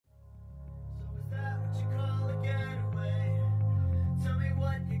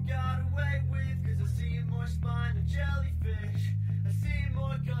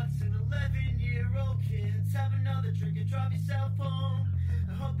Let's have another drink and drive yourself home.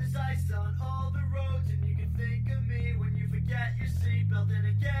 I hope there's ice on all the roads, and you can think of me when you forget your seatbelt, and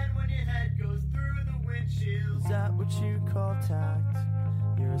again when your head goes through the windshield. Is that what you call tact?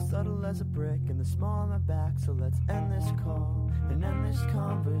 You're as subtle as a brick and the small on my back. So let's end this call and end this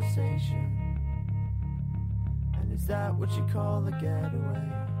conversation. And is that what you call a getaway?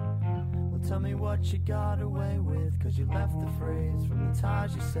 Well, tell me what you got away with, 'cause you left the phrase from the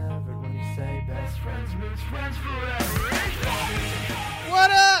ties you severed when you say best friends means friends forever. What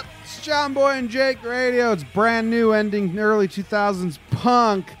up? It's John Boy and Jake Radio. It's brand new, ending early 2000s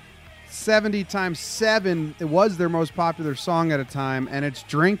punk. 70 times 7. It was their most popular song at a time, and it's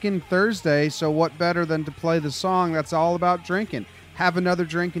Drinking Thursday, so what better than to play the song that's all about drinking? Have another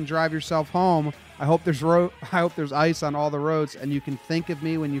drink and drive yourself home. I hope there's ice on all the roads, and you can think of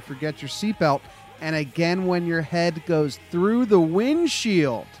me when you forget your seatbelt, and again when your head goes through the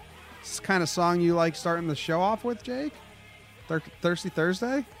windshield. This is the kind of song you like starting the show off with, Jake? Thirsty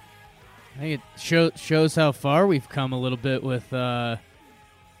Thursday? I think it shows how far we've come a little bit with the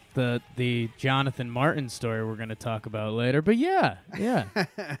Jonathan Martin story we're going to talk about later. But yeah.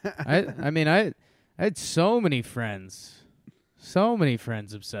 I had so many friends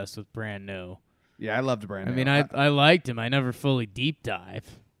obsessed with Brand New. Yeah, I loved Brand New. I mean, I liked him. I never fully deep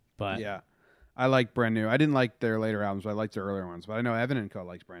dive, but yeah, I liked Brand New. I didn't like their later albums, but I liked their earlier ones. But I know Evan and Co.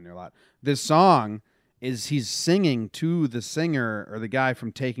 liked Brand New a lot. This song is he's singing to the singer or the guy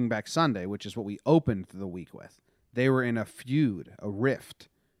from Taking Back Sunday, which is what we opened the week with. They were in a feud, a rift.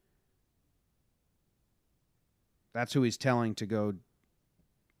 That's who he's telling to go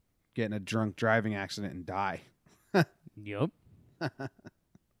get in a drunk driving accident and die. Yep.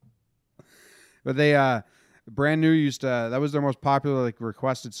 But they Brand New used to that was their most popular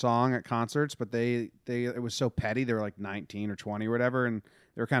requested song at concerts, but they it was so petty. They were like 19 or 20 or whatever, and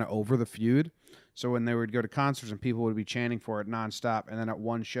they were kind of over the feud. So when they would go to concerts and people would be chanting for it nonstop, and then at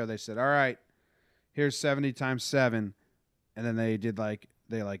one show they said, "All right, here's 70 times 7," and then they did and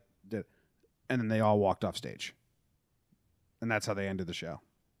then they all walked off stage. And that's how they ended the show.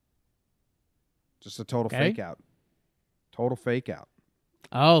 Just a total fake out. Total fake out.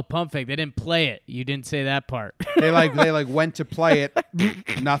 Oh, pump fake. They didn't play it. You didn't say that part. They went to play it,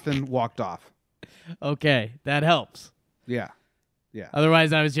 nothing, walked off. Okay, that helps. Yeah. Yeah.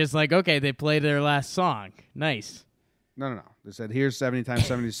 Otherwise, I was just like, okay, they played their last song. Nice. No. They said, here's 70 times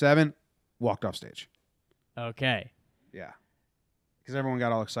 77, walked off stage. Okay. Yeah. Because everyone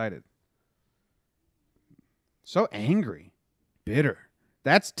got all excited. So angry. Bitter.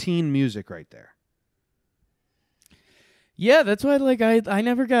 That's teen music right there. Yeah, that's why I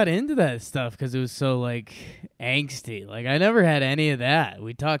never got into that stuff because it was so angsty. I never had any of that.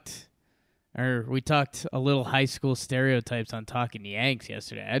 We talked a little high school stereotypes on Talking Yanks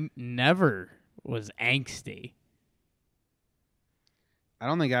yesterday. I never was angsty. I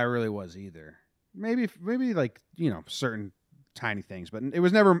don't think I really was either. Maybe certain tiny things, but it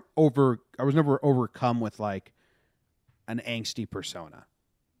was never I was never overcome with an angsty persona.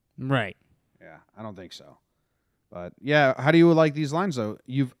 Right. Yeah, I don't think so. But yeah, how do you like these lines though?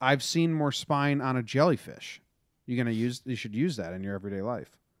 I've seen more spine on a jellyfish. You should use that in your everyday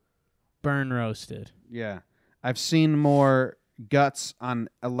life. Burn roasted. Yeah. I've seen more guts on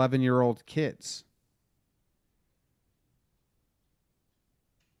 11-year-old kids.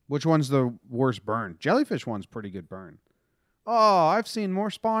 Which one's the worst burn? Jellyfish one's pretty good burn. Oh, I've seen more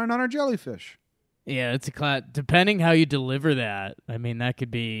spine on a jellyfish. Yeah, it's a depending how you deliver that. I mean, that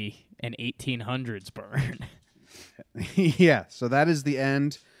could be an 1800s burn. Yeah, so that is the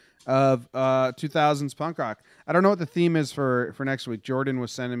end of 2000s punk rock. I don't know what the theme is for next week. Jordan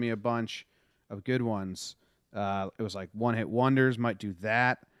was sending me a bunch of good ones. It was one-hit wonders, might do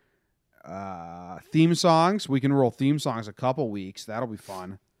that. Theme songs, we can roll theme songs a couple weeks. That'll be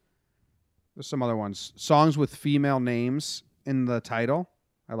fun. There's some other ones. Songs with female names in the title.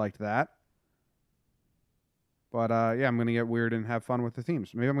 I liked that. But, yeah, I'm going to get weird and have fun with the themes.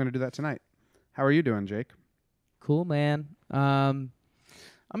 Maybe I'm going to do that tonight. How are you doing, Jake? Cool, man. I'm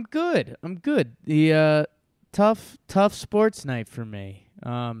good. The tough sports night for me.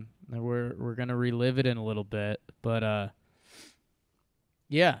 We're going to relive it in a little bit. But,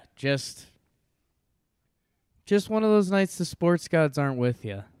 yeah, just one of those nights the sports gods aren't with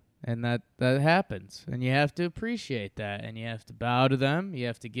you. And that happens. And you have to appreciate that. And you have to bow to them. You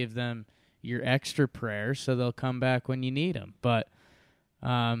have to give them your extra prayers so they'll come back when you need them. But,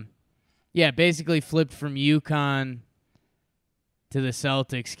 yeah, basically flipped from UConn to the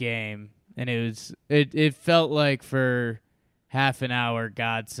Celtics game. And it felt like for half an hour,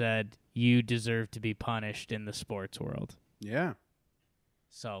 God said, you deserve to be punished in the sports world. Yeah.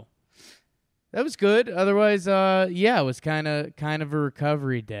 So, That was good. Otherwise, yeah, it was kind of a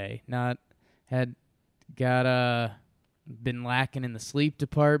recovery day. Been lacking in the sleep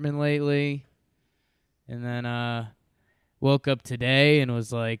department lately, and then woke up today and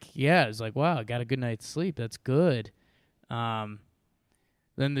was like, wow, I got a good night's sleep. That's good. Then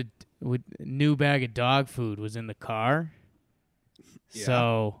the new bag of dog food was in the car. Yeah.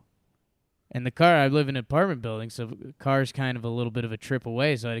 So, and the car, I live in an apartment building, so the car's kind of a little bit of a trip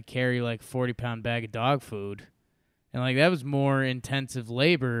away, so I had to carry like a 40-pound bag of dog food. And like that was more intensive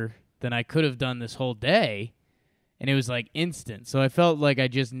labor than I could have done this whole day. And it was like instant. So I felt like I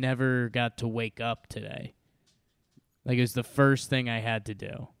just never got to wake up today. Like it was the first thing I had to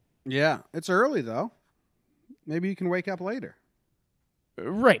do. Yeah, it's early though. Maybe you can wake up later.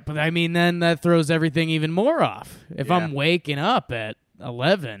 Right, but I mean, then that throws everything even more off. If I'm waking up at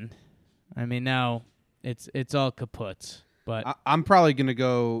 11, I mean, now it's all kaput. But I'm probably gonna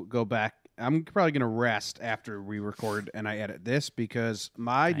go back. I'm probably gonna rest after we record and I edit this because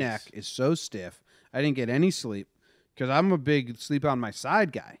my neck is so stiff. I didn't get any sleep because I'm a big sleep on my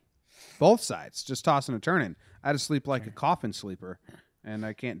side guy, both sides, just tossing and turning. I had to sleep like a coffin sleeper, and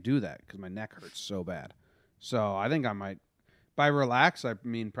I can't do that because my neck hurts so bad. So I think I might. By relax, I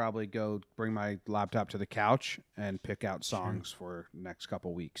mean probably go bring my laptop to the couch and pick out songs for the next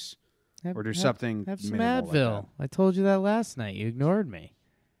couple weeks. Or do something Have some minimal Advil. like I told you that last night. You ignored me.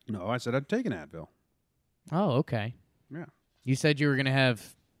 that. No, I said I'd take an Advil. Oh, okay. Yeah. You said you were going to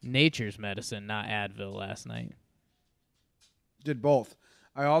have nature's medicine, not Advil, last night. Did both.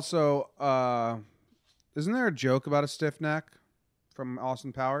 I also, isn't there a joke about a stiff neck from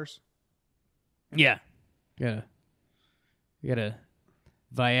Austin Powers? Yeah. Got a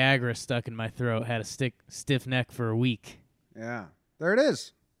Viagra stuck in my throat. Had a stiff neck for a week. Yeah. There it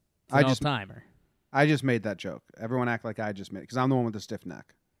is. It's an all-timer. I just made that joke. Everyone act like I just made it because I'm the one with the stiff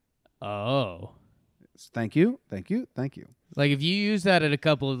neck. Oh. Thank you. Like, if you use that at a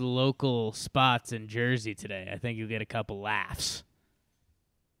couple of the local spots in Jersey today, I think you'll get a couple laughs.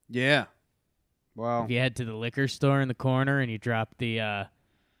 Yeah. Well, If you head to the liquor store in the corner and you drop the, I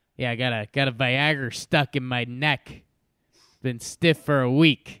got a Viagra stuck in my neck. Been stiff for a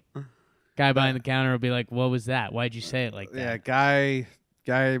week. Guy behind the counter will be like, what was that? Why'd you say it like that? yeah, guy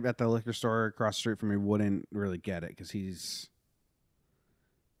at the liquor store across the street from me wouldn't really get it because he's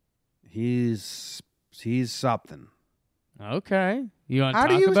something. Okay. You want to How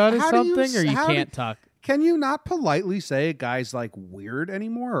do talk you- about it how do you something, or you how do- can't talk? Can you not politely say a guy's like weird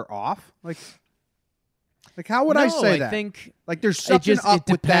anymore or off? Like how would I say that? I think Like there's something up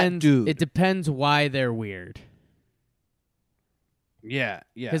with that dude. It depends why they're weird. Yeah.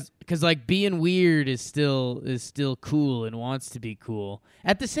 Because like being weird is still cool and wants to be cool.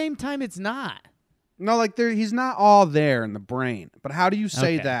 At the same time, it's not. No, like he's not all there in the brain. But how do you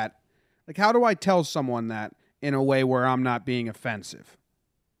say Okay. that? Like how do I tell someone that in a way where I'm not being offensive?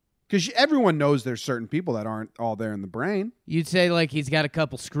 Because everyone knows there's certain people that aren't all there in the brain. You'd say like he's got a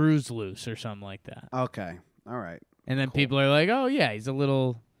couple screws loose or something like that, Okay. All right. and then people are like, "Oh yeah, he's a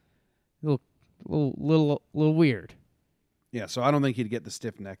little weird." Yeah, so I don't think he'd get the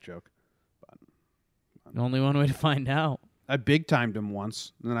stiff neck joke. Only one way to find out. I big timed him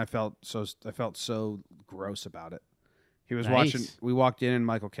once, and then I felt so gross about it. He was Nice. watching. We walked in, and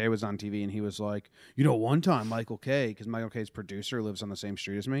Michael K was on TV, and he was like, one time Michael K, because Michael K's producer lives on the same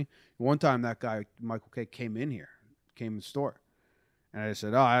street as me. One time that guy Michael K came in the store, and I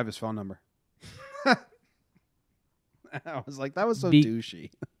said, "Oh, I have his phone number." I was like, that was so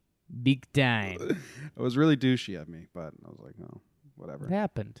douchey. Big time. It was really douchey of me, but I was like, oh, whatever. It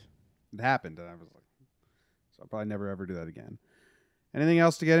happened. It happened, and I was like, so I'll probably never ever do that again. Anything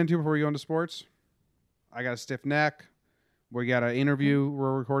else to get into before we go into sports? I got a stiff neck. We got an interview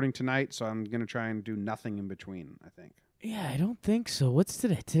we're recording tonight, so I'm going to try and do nothing in between, I think. Yeah, I don't think so. What's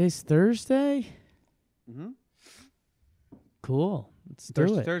today? Today's Thursday? Mm-hmm. Cool. Let's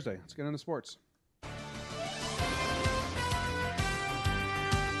do it. Thursday. Let's get into sports.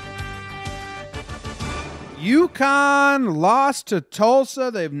 UConn lost to Tulsa.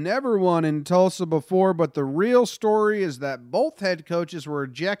 They've never won in Tulsa before, but the real story is that both head coaches were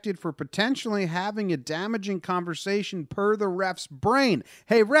ejected for potentially having a damaging conversation per the ref's brain.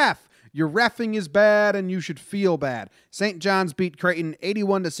 Hey, ref, your reffing is bad and you should feel bad. St. John's beat Creighton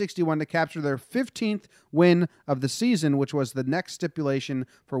 81-61 to capture their 15th win of the season, which was the next stipulation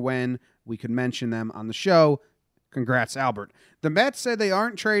for when we could mention them on the show. Congrats, Albert. The Mets said they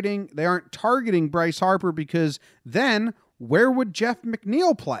aren't targeting Bryce Harper because then where would Jeff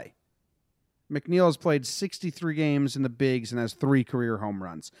McNeil play? McNeil has played 63 games in the bigs and has 3 career home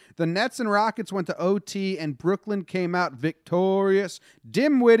runs. The Nets and Rockets went to OT and Brooklyn came out victorious.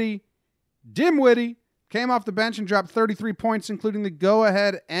 Dimwitty Dimwitty came off the bench and dropped 33 points, including the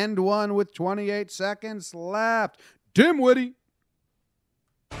go-ahead end one with 28 seconds left. Dimwitty.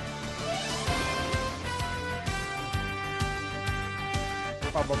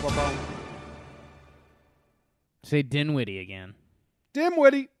 Say Dinwiddie again.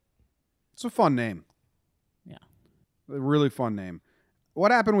 Dimwitty. It's a fun name. Yeah. A really fun name.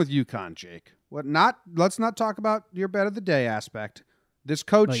 What happened with UConn, Jake? Let's not talk about your bet of the day aspect. This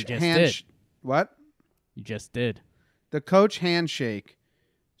coach You just did. The coach handshake.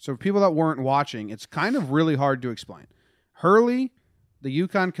 So for people that weren't watching, it's kind of really hard to explain. Hurley, the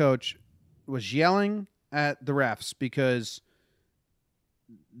UConn coach, was yelling at the refs because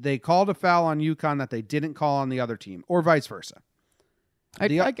they called a foul on UConn that they didn't call on the other team, or vice versa. I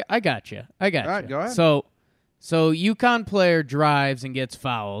got you. All right, go ahead. So UConn player drives and gets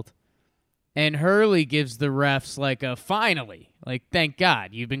fouled, and Hurley gives the refs like a finally, like thank God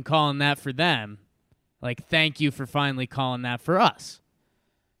you've been calling that for them, like thank you for finally calling that for us.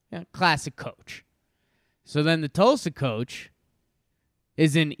 Yeah, classic coach. So then the Tulsa coach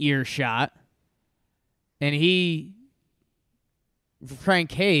is in earshot, and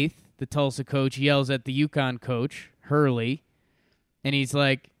Frank Haith, the Tulsa coach, yells at the UConn coach, Hurley, and he's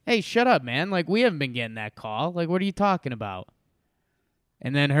like, hey, shut up, man. Like, we haven't been getting that call. Like, what are you talking about?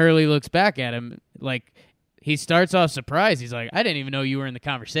 And then Hurley looks back at him, like, he starts off surprised. He's like, I didn't even know you were in the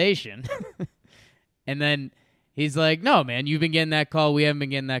conversation. And then he's like, no, man, you've been getting that call. We haven't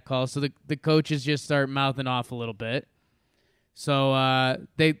been getting that call. So the coaches just start mouthing off a little bit. So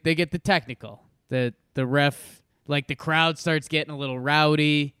they get the technical. The ref, like, the crowd starts getting a little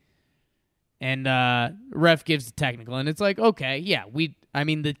rowdy. And ref gives the technical. And it's like, okay, yeah,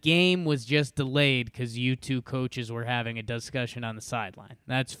 the game was just delayed because you two coaches were having a discussion on the sideline.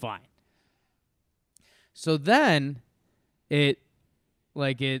 That's fine. So then things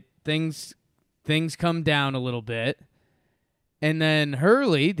come down a little bit. And then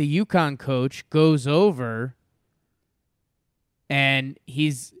Hurley, the UConn coach, goes over and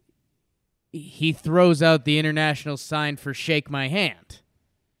he throws out the international sign for shake my hand.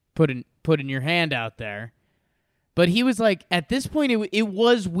 Putting your hand out there. But he was like, at this point, it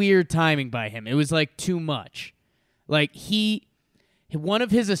was weird timing by him. It was like too much. Like one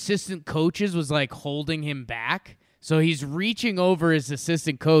of his assistant coaches was like holding him back. So he's reaching over his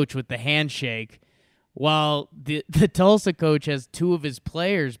assistant coach with the handshake while the Tulsa coach has two of his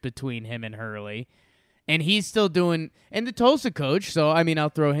players between him and Hurley. And he's still doing, and the Tulsa coach, so I'll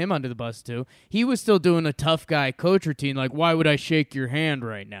throw him under the bus too. He was still doing a tough guy coach routine, like, why would I shake your hand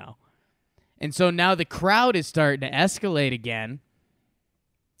right now? And so now the crowd is starting to escalate again.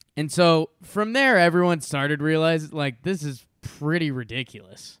 And so from there, everyone started realizing, like, this is pretty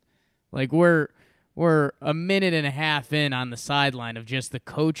ridiculous. Like, we're a minute and a half in on the sideline of just the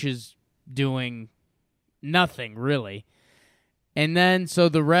coaches doing nothing, really. And then so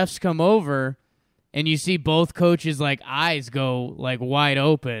the refs come over, and you see both coaches' like eyes go like wide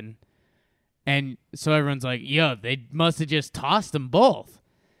open. And so everyone's like, yo, they must have just tossed them both.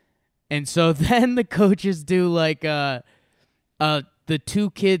 And so then the coaches do like the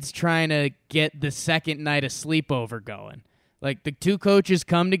two kids trying to get the second night of sleepover going. Like the two coaches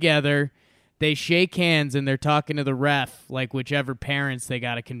come together, they shake hands, and they're talking to the ref, like whichever parents they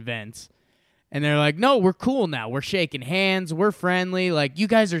got to convince. And they're like, no, we're cool now. We're shaking hands. We're friendly. Like, you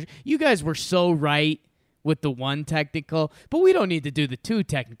guys were so right with the one technical, but we don't need to do the two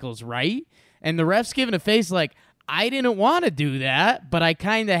technicals, right? And the ref's giving a face like, I didn't want to do that, but I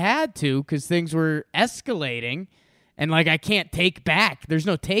kind of had to because things were escalating. And, like, I can't take back. There's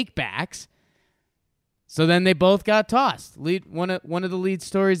no take backs. So then they both got tossed. One of the lead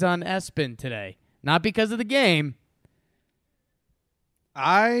stories on ESPN today. Not because of the game.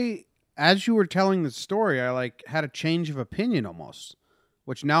 As you were telling the story, I like had a change of opinion almost,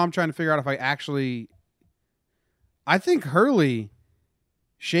 which now I'm trying to figure out if I think Hurley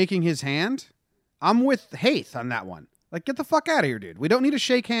shaking his hand, I'm with Haith on that one. Like, get the fuck out of here, dude. We don't need to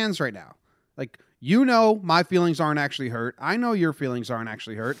shake hands right now. Like, my feelings aren't actually hurt. I know your feelings aren't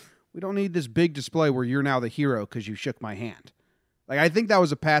actually hurt. We don't need this big display where you're now the hero because you shook my hand. Like, I think that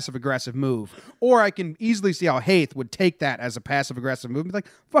was a passive-aggressive move. Or I can easily see how Haith would take that as a passive-aggressive move and be like,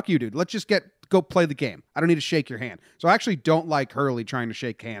 fuck you, dude. Let's just go play the game. I don't need to shake your hand. So I actually don't like Hurley trying to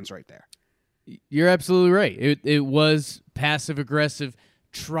shake hands right there. You're absolutely right. It was passive-aggressive,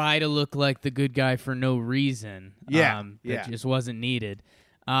 try to look like the good guy for no reason. That just wasn't needed.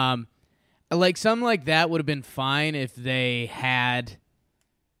 Like, something like that would have been fine if they had...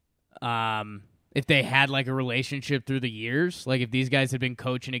 like a relationship through the years, like if these guys had been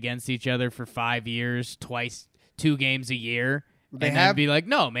coaching against each other for 5 years, 2 games a year, Then be like,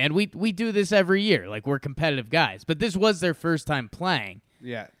 no, man, we do this every year. Like, we're competitive guys. But this was their first time playing.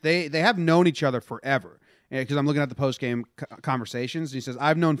 Yeah, they have known each other forever. Because I'm looking at the post-game conversations. And he says,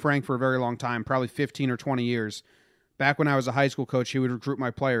 I've known Frank for a very long time, probably 15 or 20 years. Back when I was a high school coach, he would recruit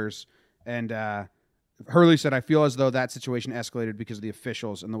my players. And Hurley said, I feel as though that situation escalated because of the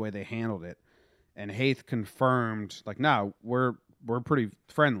officials and the way they handled it. And Haith confirmed, like, no, we're pretty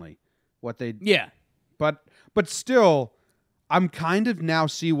friendly. Yeah. But still, I'm kind of now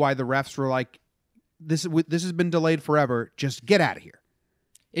see why the refs were like, this has been delayed forever. Just get out of here.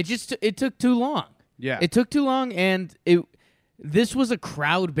 It took too long. Yeah. It took too long, and this was a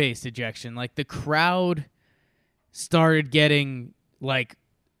crowd-based ejection. Like, the crowd started getting, like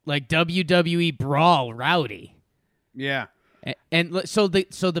WWE brawl rowdy. Yeah. And so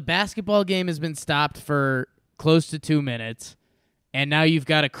the basketball game has been stopped for close to 2 minutes, and now you've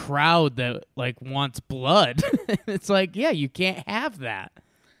got a crowd that, like, wants blood. It's like, yeah, you can't have that.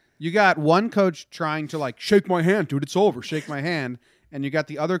 You got one coach trying to, like, shake my hand, dude, it's over, shake my hand. And you got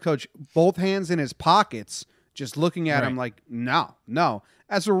the other coach, both hands in his pockets, just looking at him like, no.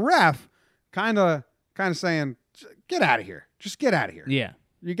 As a ref, kind of saying, get out of here. Just get out of here. Yeah.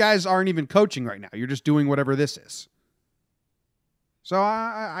 You guys aren't even coaching right now. You're just doing whatever this is. So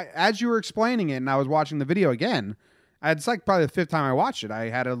I as you were explaining it and I was watching the video again, it's like probably the 5th time I watched it, I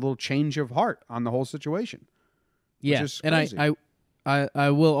had a little change of heart on the whole situation. Yeah, and I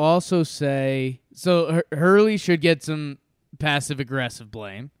will also say, so Hurley should get some passive-aggressive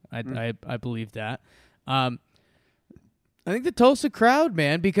blame. I believe that. I think the Tulsa crowd,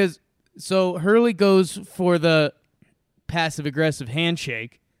 man, because so Hurley goes for the passive-aggressive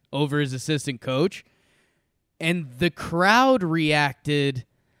handshake over his assistant coach, and the crowd reacted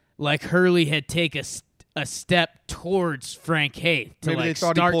like Hurley had taken a step towards Frank Haith to Maybe they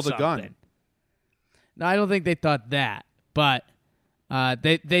thought he pulled a gun. No, I don't think they thought that, but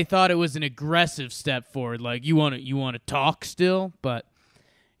they thought it was an aggressive step forward, like you want to talk still, but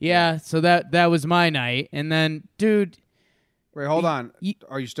yeah. So that was my night, and then, dude. Wait, hold on.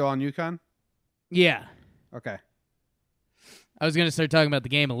 Are you still on UConn? Yeah. Okay. I was gonna start talking about the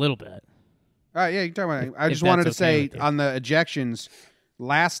game a little bit. All right, yeah, you can talk about it. I just wanted to say on the ejections,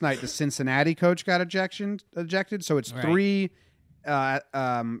 last night the Cincinnati coach got ejected, so it's 3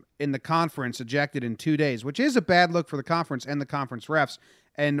 in the conference ejected in 2 days, which is a bad look for the conference and the conference refs.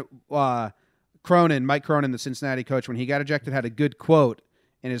 And Mike Cronin, the Cincinnati coach, when he got ejected, had a good quote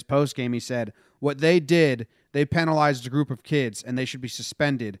in his postgame. He said, what they did, they penalized a group of kids, and they should be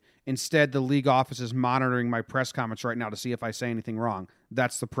suspended. Instead, the league office is monitoring my press comments right now to see if I say anything wrong.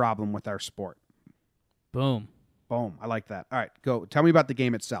 That's the problem with our sport. Boom. I like that. All right, go. Tell me about the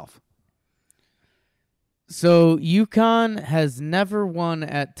game itself. So UConn has never won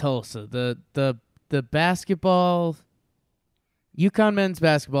at Tulsa. The basketball, UConn men's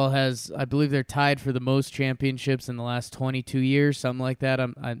basketball has, I believe they're tied for the most championships in the last 22 years, something like that.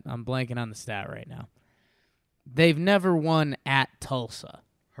 I'm blanking on the stat right now. They've never won at Tulsa.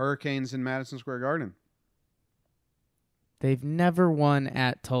 Hurricanes in Madison Square Garden. They've never won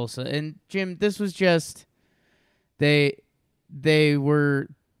at Tulsa. And Jim, this was just they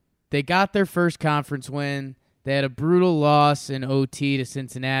got their first conference win. They had a brutal loss in OT to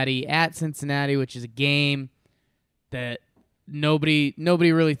Cincinnati at Cincinnati, which is a game that nobody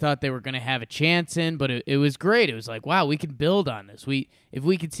really thought they were going to have a chance in, but it was great. It was like, wow, we can build on this. If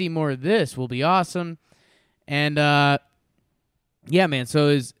we could see more of this, we'll be awesome. And yeah, man, so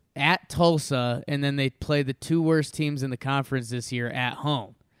it was at Tulsa, and then they played the 2 worst teams in the conference this year at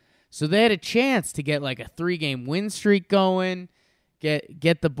home. So they had a chance to get like a 3-game win streak going,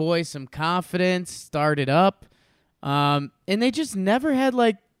 get the boys some confidence, start it up. And they just never had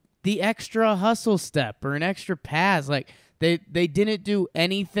like the extra hustle step or an extra pass. Like they didn't do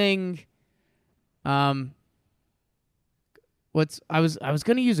anything. I was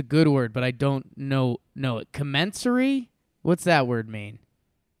going to use a good word, but I don't know it. Commensurate? What's that word mean?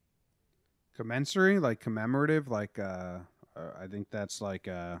 Commensurate, like commemorative, like I think that's like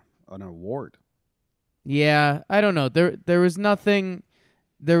an award. Yeah, I don't know. There was nothing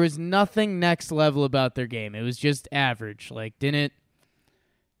next level about their game. It was just average. Like didn't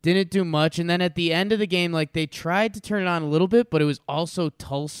do much. And then at the end of the game, like they tried to turn it on a little bit, but it was also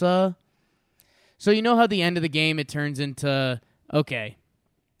Tulsa. So you know how the end of the game it turns into, okay,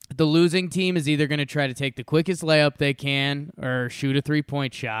 the losing team is either going to try to take the quickest layup they can or shoot a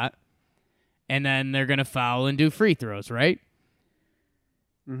 3-point shot, and then they're going to foul and do free throws, right?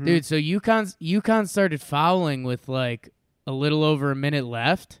 Mm-hmm. Dude, so UConn started fouling with like a little over a minute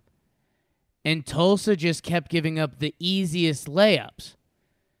left, and Tulsa just kept giving up the easiest layups.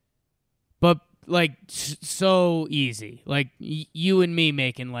 But so easy. Like you and me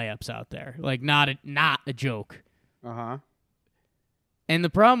making layups out there. Like not a joke. Uh-huh. And the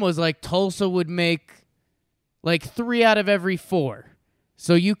problem was like Tulsa would make like 3 out of every 4.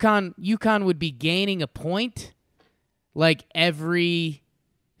 So UConn would be gaining a point like every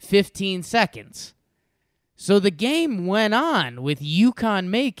 15 seconds. So the game went on with UConn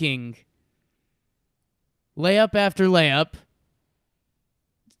making layup after layup,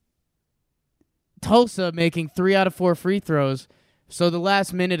 Tulsa making 3 out of 4 free throws. So the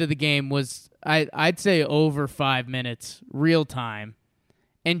last minute of the game was, I'd say, over 5 minutes, real time.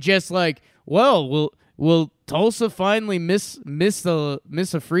 And just like, well, will Tulsa finally miss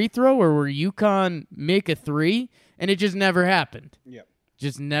a free throw, or will UConn make a 3? And it just never happened. Yep.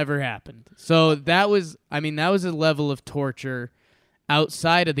 Just never happened. So that was a level of torture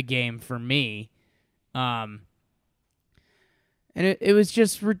outside of the game for me. And it's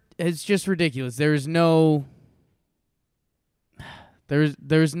just ridiculous. There's nothing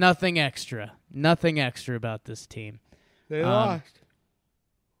extra about this team. They lost.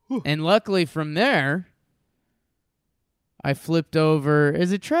 And luckily from there, I flipped over.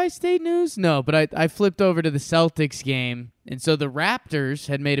 Is it Tri-State News? No, but I flipped over to the Celtics game. And so the Raptors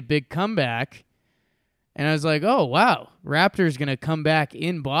had made a big comeback. And I was like, oh, wow, Raptors going to come back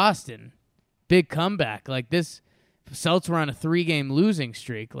in Boston. Big comeback. Like this, Celtics were on a 3-game losing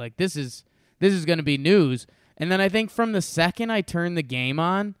streak. Like this is going to be news. And then I think from the second I turned the game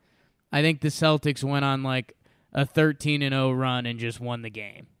on, I think the Celtics went on like a 13-0 run and just won the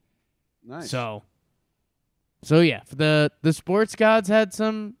game. Nice. So yeah, the sports gods had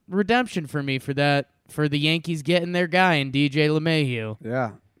some redemption for me for that, for the Yankees getting their guy in DJ LeMahieu.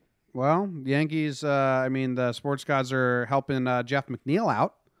 Yeah. Well, Yankees, the sports gods are helping Jeff McNeil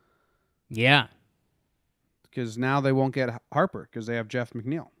out. Yeah. Because now they won't get Harper because they have Jeff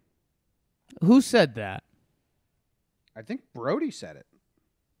McNeil. Who said that? I think Brody said it.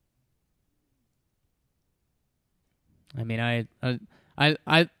 I mean, I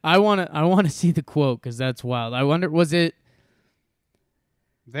want to see the quote because that's wild. I wonder, was it?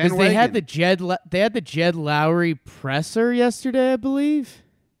 Van they had Wagen. they had the Jed Lowry presser yesterday, I believe.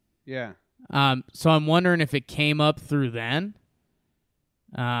 Yeah. So I'm wondering if it came up through then.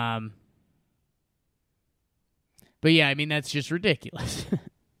 But yeah, I mean that's just ridiculous.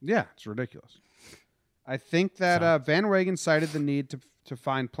 Yeah, it's ridiculous. I think that Van Wagen cited the need to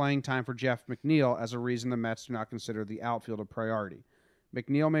find playing time for Jeff McNeil as a reason the Mets do not consider the outfield a priority.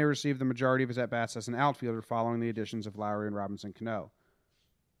 McNeil may receive the majority of his at-bats as an outfielder following the additions of Lowry and Robinson Cano.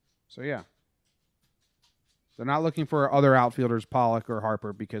 So, yeah. They're not looking for other outfielders, Pollock or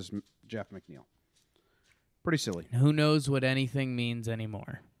Harper, because Jeff McNeil. Pretty silly. Who knows what anything means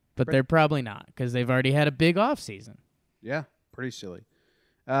anymore. But they're probably not, because they've already had a big offseason. Yeah, pretty silly.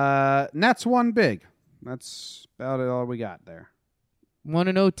 Nets won big. That's about all we got there. Won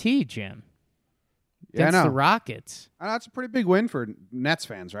an OT, Jim. Yeah, Against I know. the Rockets. I know it's a pretty big win for Nets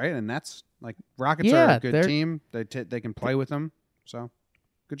fans, right? And Nets, like Rockets are a good team. They can play with them. So,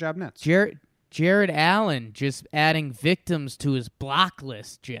 good job, Nets. Jared Allen just adding victims to his block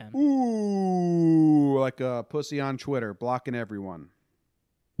list, Jim. Ooh, like a pussy on Twitter, blocking everyone.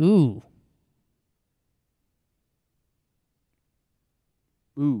 Ooh.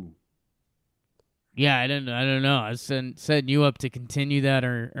 Yeah, I don't know. I was setting you up to continue that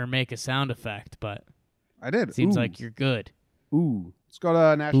or make a sound effect, but I did. It seems like you're good. Ooh. Let's go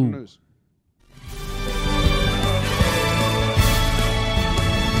to national news.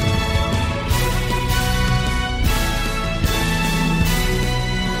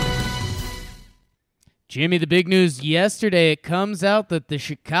 Jimmy, the big news yesterday, it comes out that the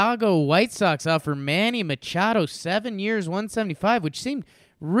Chicago White Sox offer Manny Machado 7 years, $175, which seemed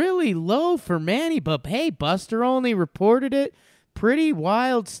really low for Manny, but hey, Buster Olney reported it. Pretty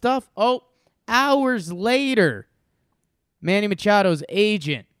wild stuff. Oh, hours later, Manny Machado's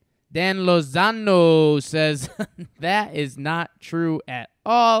agent, Dan Lozano, says that is not true at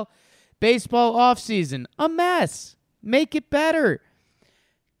all. Baseball offseason, a mess. Make it better.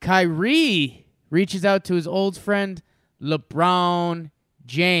 Kyrie reaches out to his old friend LeBron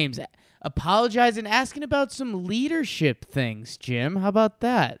James, apologizing, asking about some leadership things, Jim. How about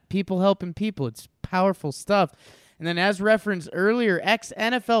that? People helping people. It's powerful stuff. And then as referenced earlier,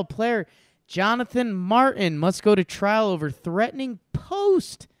 ex-NFL player Jonathan Martin must go to trial over threatening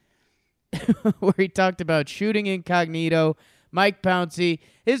post where he talked about shooting incognito, Mike Pouncey,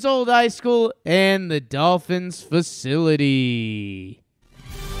 his old high school, and the Dolphins facility.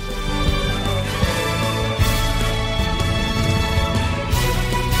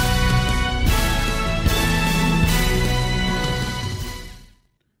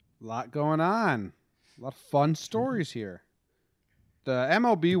 lot going on. A lot of fun stories here. The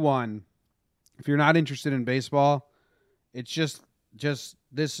MLB one, if you're not interested in baseball, it's just this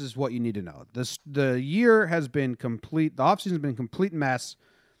is what you need to know. The year has been complete. The offseason has been a complete mess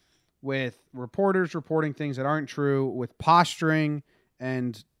with reporters reporting things that aren't true, with posturing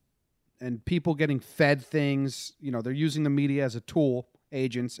and people getting fed things. You know, they're using the media as a tool,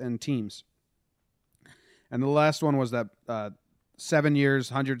 agents and teams. And the last one was that 7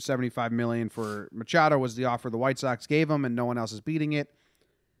 years, $175 million for Machado was the offer the White Sox gave him, and no one else is beating it.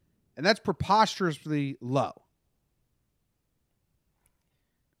 And that's preposterously low.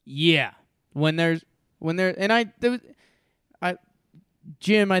 Yeah,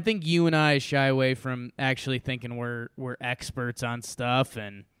 Jim, I think you and I shy away from actually thinking we're experts on stuff,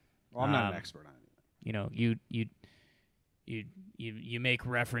 and well, I'm not an expert on it. You know, you make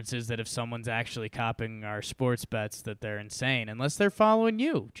references that if someone's actually copying our sports bets, that they're insane. Unless they're following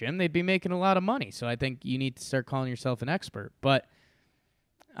you, Jim, they'd be making a lot of money. So I think you need to start calling yourself an expert. But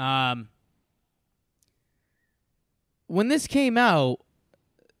when this came out,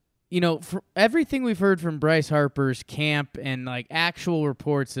 you know, for everything we've heard from Bryce Harper's camp and like actual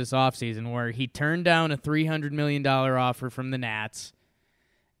reports this offseason where he turned down a $300 million offer from the Nats.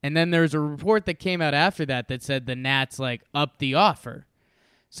 And then there's a report that came out after that said the Nats like upped the offer.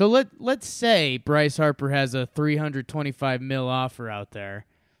 So let's say Bryce Harper has a $325 million offer out there.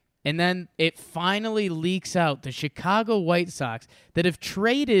 And then it finally leaks out the Chicago White Sox that have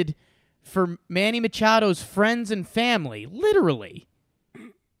traded for Manny Machado's friends and family, literally,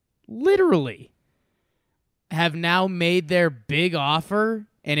 have now made their big offer,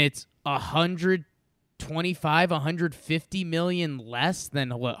 and it's $150 million less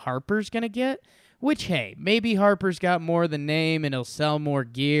than what Harper's going to get. Which, hey, maybe Harper's got more of the name and he'll sell more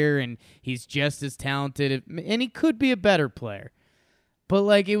gear and he's just as talented and he could be a better player. But,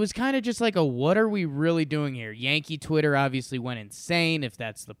 like, it was kind of just like what are we really doing here? Yankee Twitter obviously went insane if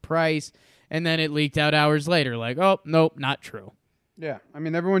that's the price. And then it leaked out hours later like, oh, nope, not true. Yeah, I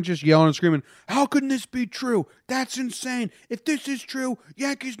mean, everyone's just yelling and screaming, how can this be true? That's insane. If this is true,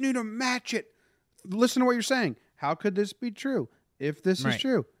 Yankees need to match it. Listen to what you're saying. How could this be true? If this is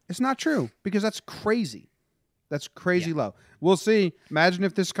true. It's not true because that's crazy. That's crazy low. We'll see. Imagine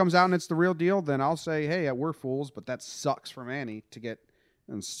if this comes out and it's the real deal, then I'll say, hey, we're fools, but that sucks for Manny to get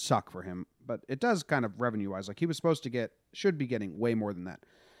and suck for him. But it does kind of revenue-wise. Like he was supposed to should be getting way more than that.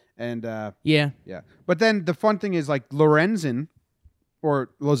 And yeah. But then the fun thing is like Lorenzen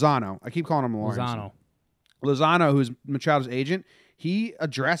or Lozano. I keep calling him Lorenzen. Lozano, who's Machado's agent, he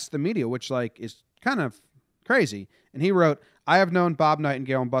addressed the media, which like is kind of crazy. And he wrote, I have known Bob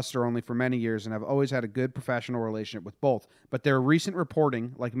Nightingale and Buster Olney for many years and have always had a good professional relationship with both. But their recent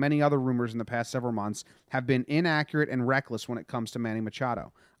reporting, like many other rumors in the past several months, have been inaccurate and reckless when it comes to Manny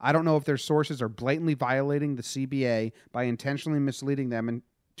Machado. I don't know if their sources are blatantly violating the CBA by intentionally misleading them and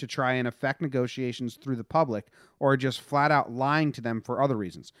to try and affect negotiations through the public, or just flat out lying to them for other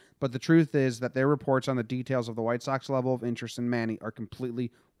reasons. But the truth is that their reports on the details of the White Sox level of interest in Manny are completely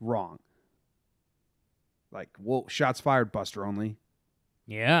wrong. Like, whoa, shots fired, Buster Olney.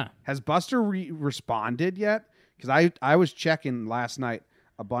 Yeah. Has Buster responded yet? Because I was checking last night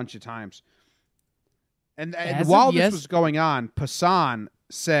a bunch of times. And while this was going on, Passan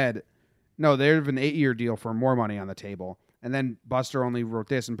said, no, they have an 8-year deal for more money on the table. And then Buster Olney wrote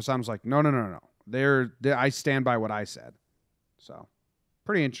this, and Passan was like, no. I stand by what I said. So,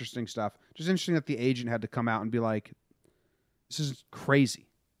 pretty interesting stuff. Just interesting that the agent had to come out and be like, this is crazy.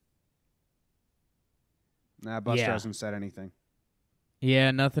 Nah, Buster hasn't said anything.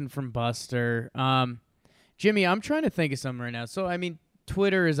 Yeah, nothing from Buster. Jimmy, I'm trying to think of something right now. So, I mean,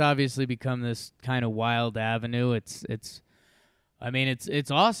 Twitter has obviously become this kind of wild avenue. It's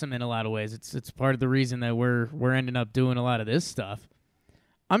awesome in a lot of ways. It's part of the reason that we're ending up doing a lot of this stuff.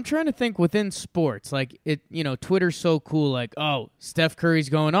 I'm trying to think within sports, like Twitter's so cool. Like, oh, Steph Curry's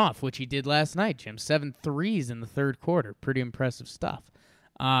going off, which he did last night, Jim. 7 threes in the third quarter. Pretty impressive stuff.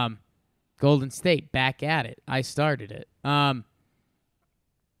 Golden State back at it. I started it.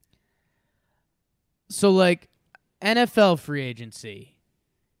 So like NFL free agency.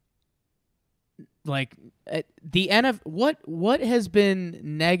 Like the what has been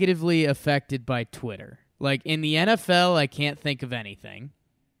negatively affected by Twitter? Like in the NFL, I can't think of anything.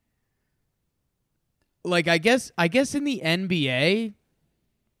 Like I guess in the NBA,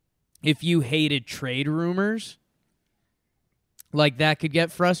 if you hated trade rumors, like that could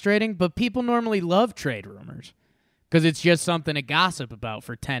get frustrating, but people normally love trade rumors because it's just something to gossip about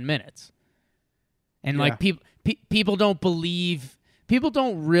for 10 minutes. And like people don't believe people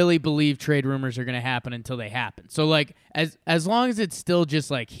don't really believe trade rumors are going to happen until they happen. So like as long as it's still just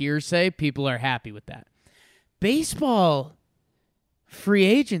like hearsay, people are happy with that. Baseball free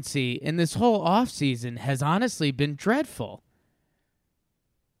agency in this whole offseason has honestly been dreadful.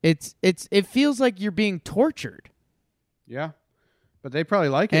 It feels like you're being tortured. Yeah. But they probably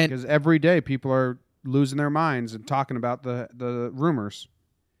like it because every day people are losing their minds and talking about the rumors.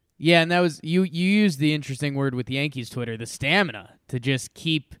 Yeah, and that was you used the interesting word with Yankees Twitter, the stamina to just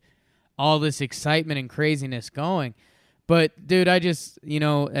keep all this excitement and craziness going. But dude, I just,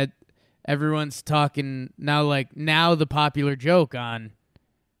 everyone's talking now, like now the popular joke on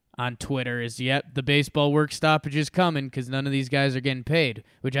Twitter is, yep, the baseball work stoppage is coming because none of these guys are getting paid,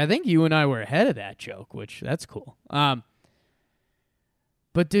 which I think you and I were ahead of that joke, which that's cool. But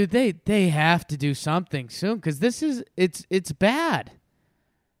dude, they have to do something soon because it's bad.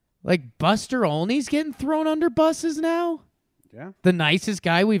 Like Buster Olney's getting thrown under buses now. Yeah, the nicest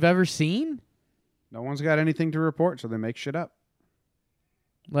guy we've ever seen. No one's got anything to report, so they make shit up.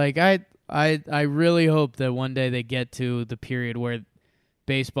 Like I really hope that one day they get to the period where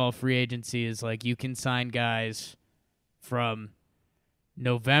baseball free agency is like you can sign guys from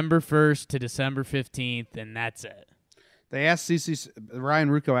November 1st to December 15th, and that's it. They asked Ryan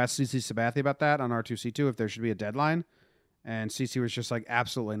Rucco asked CC Sabathia about that on R2C2 if there should be a deadline, and CC was just like,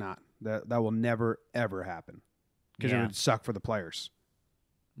 absolutely not. That will never ever happen because it would suck for the players.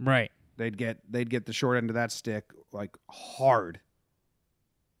 Right. They'd get the short end of that stick like hard.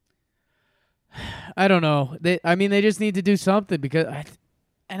 I don't know. They just need to do something because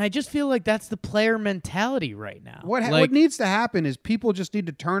I just feel like that's the player mentality right now. What needs to happen is people just need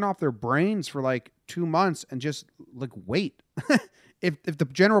to turn off their brains for like 2 months and just like wait. If the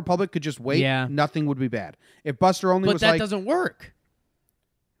general public could just wait, nothing would be bad. If Buster Olney was like... But that doesn't work.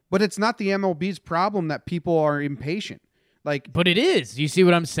 But it's not the MLB's problem that people are impatient. But it is. You see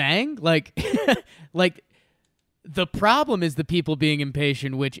what I'm saying? Like the problem is the people being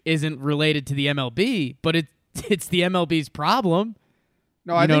impatient, which isn't related to the MLB, but it's the MLB's problem.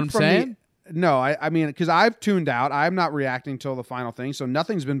 No, I know what I'm saying? I mean, because I've tuned out. I'm not reacting till the final thing, so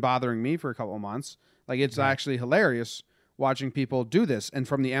nothing's been bothering me for a couple of months. Like, it's actually hilarious watching people do this. And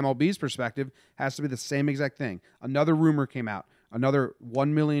from the MLB's perspective, has to be the same exact thing. Another rumor came out. Another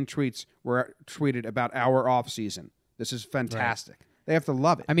 1 million tweets were tweeted about our offseason. This is fantastic. Right. They have to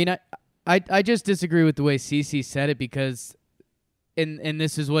love it. I mean, I just disagree with the way CC said it because, and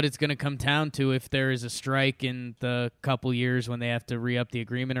this is what it's going to come down to if there is a strike in the couple years when they have to re-up the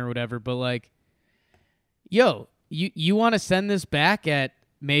agreement or whatever. But like, yo, you want to send this back at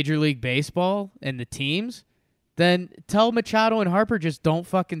Major League Baseball and the teams? Then tell Machado and Harper just don't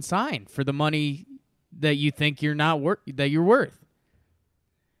fucking sign for the money that you think you're worth.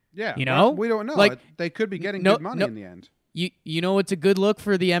 Yeah, you know, we don't know. Like, they could be getting good money in the end. You know what's a good look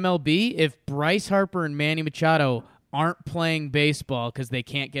for the MLB? If Bryce Harper and Manny Machado aren't playing baseball because they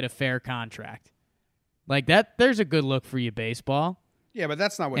can't get a fair contract. Like that, there's a good look for you, baseball. Yeah, but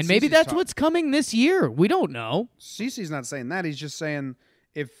that's not what. And maybe that's what's coming this year. We don't know. CeCe's not saying that. He's just saying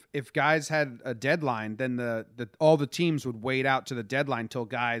if guys had a deadline, then all the teams would wait out to the deadline till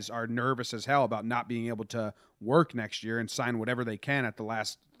guys are nervous as hell about not being able to work next year and sign whatever they can at the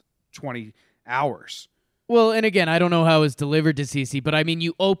last 20 hours. Well, and again, I don't know how it was delivered to CC, but I mean,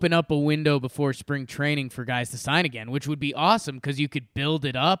 you open up a window before spring training for guys to sign again, which would be awesome because you could build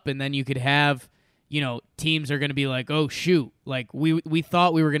it up and then you could have, teams are going to be like, oh, shoot, like we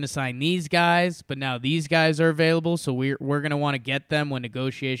thought we were going to sign these guys, but now these guys are available, so we're going to want to get them when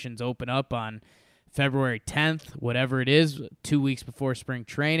negotiations open up on February 10th, whatever it is, 2 weeks before spring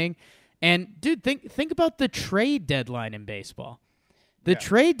training. And, dude, think about the trade deadline in baseball. The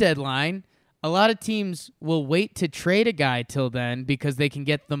trade deadline, a lot of teams will wait to trade a guy till then because they can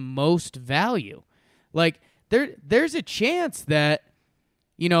get the most value. Like, there's a chance that,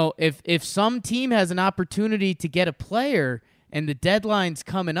 if some team has an opportunity to get a player and the deadline's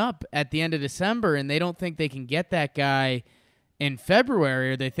coming up at the end of December and they don't think they can get that guy in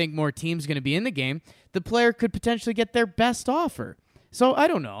February or they think more teams going to be in the game, the player could potentially get their best offer. So I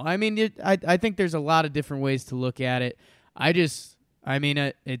don't know. I mean, I think there's a lot of different ways to look at it. It's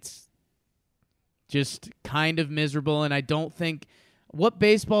just kind of miserable, and I don't think what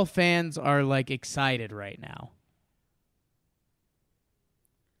baseball fans are like excited right now.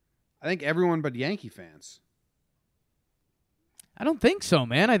 I think everyone but Yankee fans. I don't think so,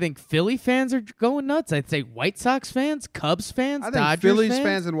 man. I think Philly fans are going nuts. I'd say White Sox fans, Cubs fans, I think Dodgers Phillies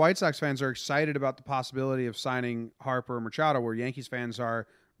fans and White Sox fans are excited about the possibility of signing Harper or Machado, where Yankees fans are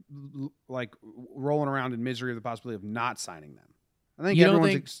like rolling around in misery of the possibility of not signing them. I think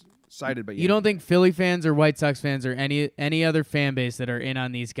everyone's cited. But you don't think Philly fans or White Sox fans or any other fan base that are in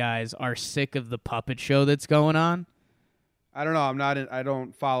on these guys are sick of the puppet show that's going on? I don't know. I'm not. I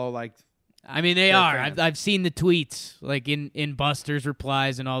don't follow like. I mean, they They're are. fans. I've seen the tweets, like in Buster's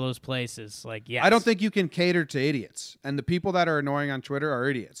replies and all those places. Like, yes. I don't think you can cater to idiots, and the people that are annoying on Twitter are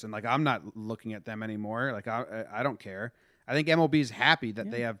idiots. And like, I'm not looking at them anymore. Like, I don't care. I think MLB is happy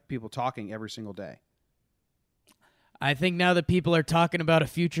that they have people talking every single day. I think now that people are talking about a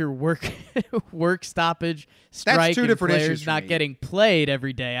future work stoppage strike, That's two and different players issues for not me. getting played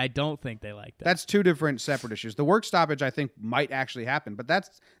every day, I don't think they like that. That's two different separate issues. The work stoppage, I think, might actually happen, but that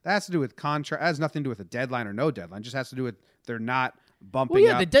has to do with contract. Has nothing to do with a deadline or no deadline. It just has to do with they're not bumping well,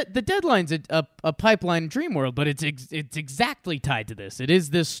 yeah, up. the deadline's a pipeline dream world, but it's exactly tied to this. It is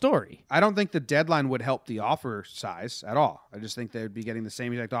this story. I don't think the deadline would help the offer size at all. I just think they would be getting the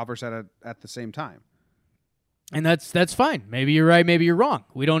same exact offers at the same time. And that's fine. Maybe you're right. Maybe you're wrong.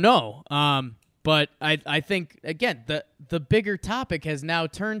 We don't know. But I think, again, the bigger topic has now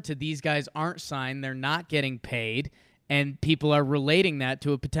turned to these guys aren't signed. They're not getting paid. And people are relating that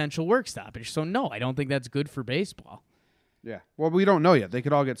to a potential work stoppage. So, no, I don't think that's good for baseball. Yeah. Well, we don't know yet. They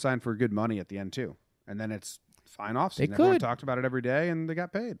could all get signed for good money at the end, too. And then it's fine offseason. They Everyone could. talked about it every day, and they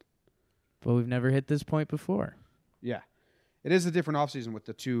got paid. But we've never hit this point before. Yeah. It is a different offseason with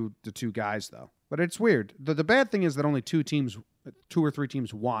the two guys, though. But it's weird. The bad thing is that only two or three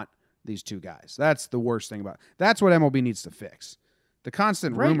teams want these two guys. That's the worst thing about it. That's what MLB needs to fix. The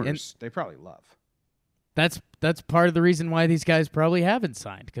constant Right, rumors, they probably love. That's part of the reason why these guys probably haven't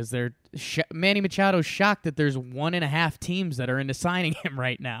signed, because they're Manny Machado's shocked that there's 1.5 teams that are into signing him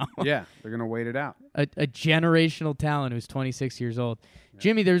right now. Yeah, they're going to wait it out. a generational talent who's 26 years old. Yeah.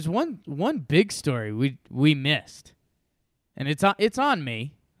 Jimmy, there's one big story we missed, and it's on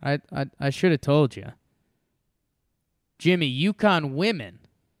me. I should have told you. Jimmy, UConn women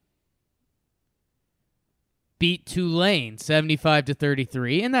beat Tulane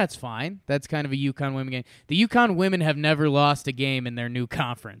 75-33, and that's fine. That's kind of a UConn women game. The UConn women have never lost a game in their new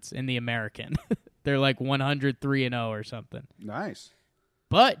conference in the American. They're like 103-0 or something. Nice.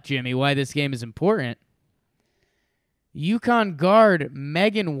 But, Jimmy, why this game is important, UConn guard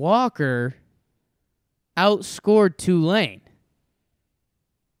Megan Walker outscored Tulane.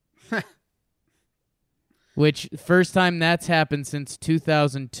 Which, first time that's happened since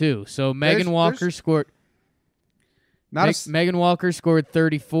 2002. So Megan Walker scored... Megan Walker scored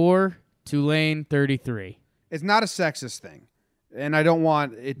 34, Tulane 33. It's not a sexist thing. And I don't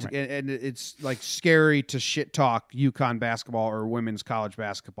want it Right. and it's like scary to shit talk UConn basketball or women's college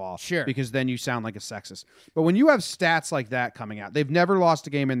basketball. Sure. Because then you sound like a sexist. But when you have stats like that coming out, they've never lost a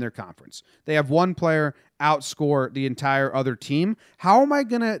game in their conference. They have one player outscore the entire other team. How am I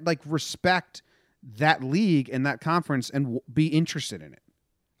going to like respect that league and that conference and be interested in it?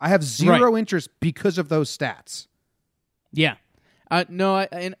 I have zero interest because of those stats. Yeah. No,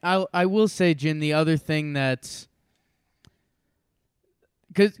 I will say, Jim, the other thing that's...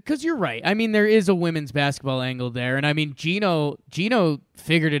 Because you're right. I mean, there is a women's basketball angle there. And, I mean, Gino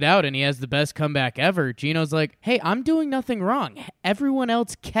figured it out, and he has the best comeback ever. Gino's like, hey, I'm doing nothing wrong. Everyone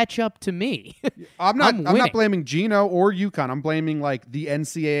else catch up to me. I'm not blaming Gino or UConn. I'm blaming, like, the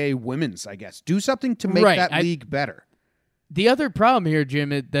NCAA women's, I guess. Do something to make that league better. The other problem here,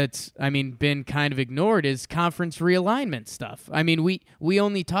 Jim, that's, I mean, been kind of ignored is conference realignment stuff. I mean, we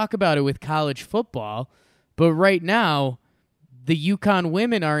only talk about it with college football, but right now, the UConn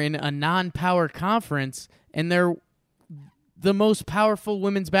women are in a non-power conference, and they're the most powerful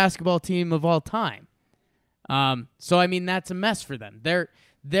women's basketball team of all time. So, I mean, that's a mess for them.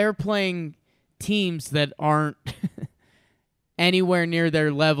 They're playing teams that aren't anywhere near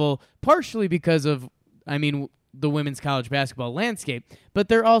their level, partially because of, I mean, the women's college basketball landscape, but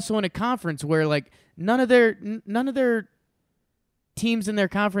they're also in a conference where like none of their teams in their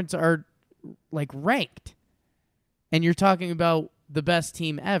conference are like ranked, and you're talking about the best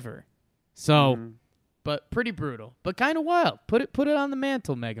team ever. So, but pretty brutal, but kind of wild. Put it on the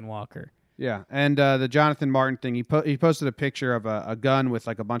mantle, Megan Walker. Yeah, and the Jonathan Martin thing, he posted a picture of a gun with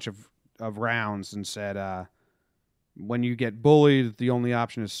like a bunch of rounds and said, when you get bullied, the only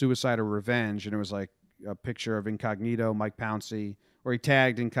option is suicide or revenge, and it was like a picture of Incognito, Mike Pouncey, or he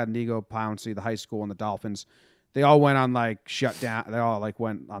tagged Incognito, Pouncey, the high school, and the Dolphins. They all went on like shutdown. They all like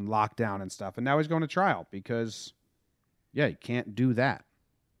went on lockdown and stuff. And now he's going to trial because, yeah, you can't do that.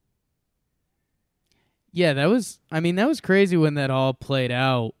 Yeah, that was crazy when that all played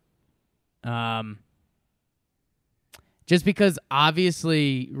out. Just because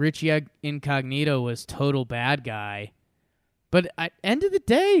obviously Richie Incognito was total bad guy. But at end of the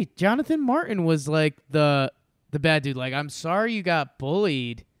day, Jonathan Martin was like the bad dude. Like, I'm sorry you got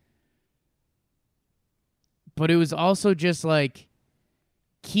bullied, but it was also just like,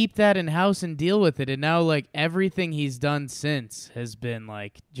 keep that in house and deal with it. And now, like, everything he's done since has been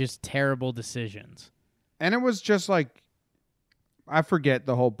like just terrible decisions. And it was just like, I forget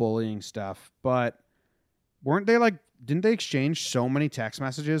the whole bullying stuff, but weren't they like, didn't they exchange so many text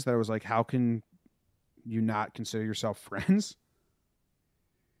messages that it was like, how can you not consider yourself friends?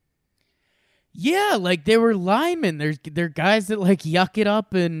 Yeah, like they were linemen. They're guys that like yuck it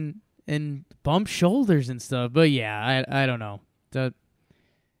up and bump shoulders and stuff. But yeah, I don't know.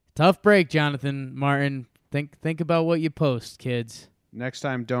 Tough break, Jonathan Martin. Think about what you post, kids. Next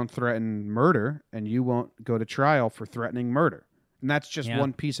time, don't threaten murder, and you won't go to trial for threatening murder. And that's just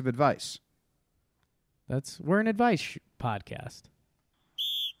one piece of advice. We're an advice podcast.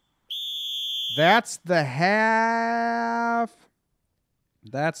 That's the half.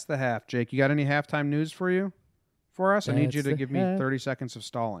 Jake, you got any halftime news for us? I need you to give me 30 seconds of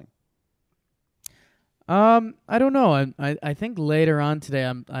stalling. I don't know. I think later on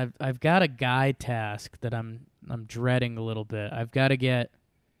today I've got a guy task that I'm dreading a little bit. I've got to get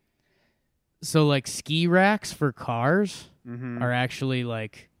like ski racks for cars are actually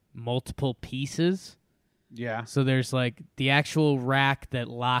like multiple pieces. Yeah. So there's like the actual rack that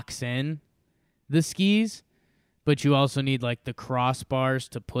locks in the skis, but you also need like the crossbars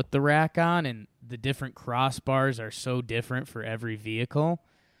to put the rack on, and the different crossbars are so different for every vehicle.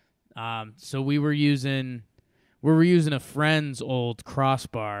 So we were using a friend's old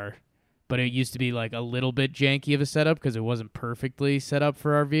crossbar, but it used to be like a little bit janky of a setup because it wasn't perfectly set up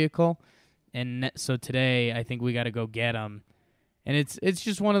for our vehicle. And so today I think we got to go get them. And it's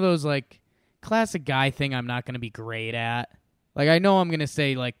just one of those like classic guy thing I'm not going to be great at. Like I know I'm going to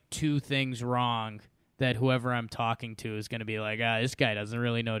say like two things wrong that whoever I'm talking to is going to be like, this guy doesn't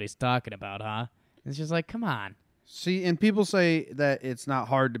really know what he's talking about, huh? It's just like, come on. See, and people say that it's not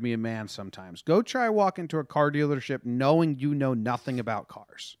hard to be a man sometimes. Go try walk into a car dealership knowing you know nothing about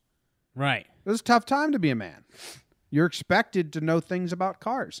cars. Right. It's a tough time to be a man. You're expected to know things about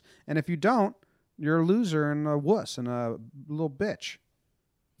cars. And if you don't, you're a loser and a wuss and a little bitch.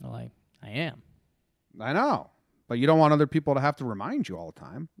 Well, I am. I know. But you don't want other people to have to remind you all the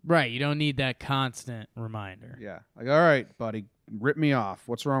time. Right. You don't need that constant reminder. Yeah. Like, all right, buddy, rip me off.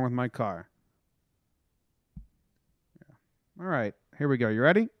 What's wrong with my car? All right, here we go. You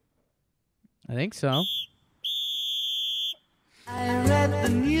ready? I think so. I read the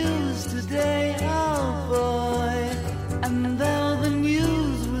news today, oh boy, and though the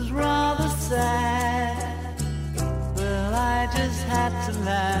news was rather sad, well, I just had to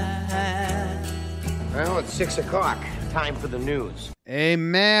laugh. Well, it's 6 o'clock. Time for the news. A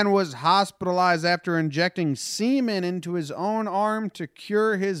man was hospitalized after injecting semen into his own arm to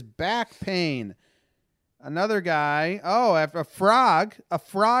cure his back pain. Another guy, a frog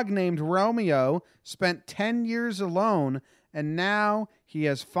named Romeo, spent 10 years alone, and now he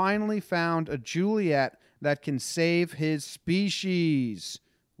has finally found a Juliet that can save his species.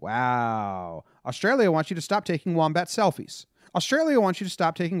 Wow. Australia wants you to stop taking wombat selfies.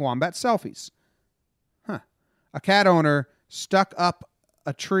 Huh. A cat owner stuck up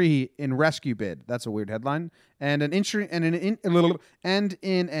a tree in rescue bid. That's a weird headline. And in an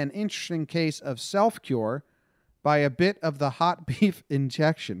interesting case of self-cure by a bit of the hot beef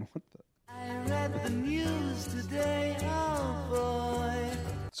injection. What the? I read the news today, oh boy.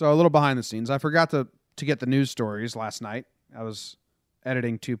 So a little behind the scenes. I forgot to get the news stories last night. I was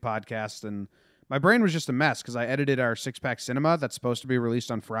editing 2 podcasts, and my brain was just a mess because I edited our 6-Pack Cinema that's supposed to be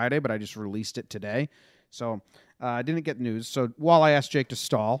released on Friday, but I just released it today. So I didn't get news. So while I asked Jake to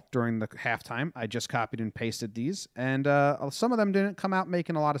stall during the halftime, I just copied and pasted these. And some of them didn't come out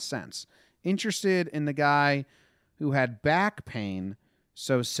making a lot of sense. Interested in the guy who had back pain,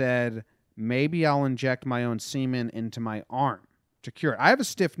 so said, maybe I'll inject my own semen into my arm to cure it. I have a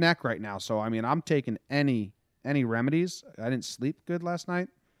stiff neck right now, so, I mean, I'm taking any remedies. I didn't sleep good last night.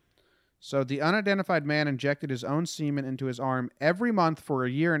 So the unidentified man injected his own semen into his arm every month for a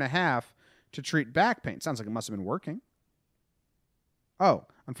year and a half to treat back pain. Sounds like it must have been working. Oh,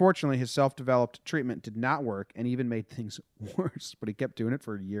 unfortunately, his self-developed treatment did not work and even made things worse, but he kept doing it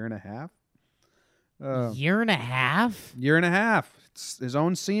for a year and a half. Year and a half? Year and a half. It's his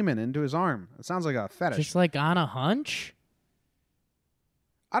own semen into his arm. It sounds like a fetish. Just like on a hunch?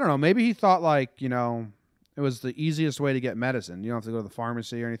 I don't know. Maybe he thought like, it was the easiest way to get medicine. You don't have to go to the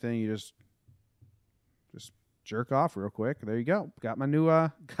pharmacy or anything. You just jerk off real quick. There you go. Got my new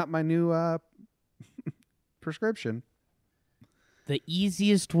prescription. The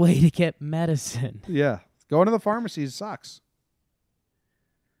easiest way to get medicine. Yeah. Going to the pharmacy sucks.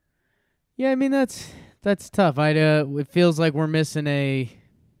 Yeah, I mean that's tough. It feels like we're missing a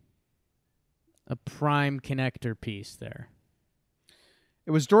a prime connector piece there.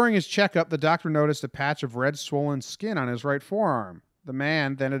 It was during his checkup the doctor noticed a patch of red swollen skin on his right forearm. The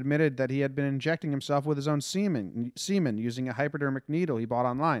man then admitted that he had been injecting himself with his own semen using a hypodermic needle he bought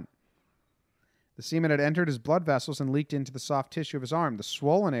online. The semen had entered his blood vessels and leaked into the soft tissue of his arm. The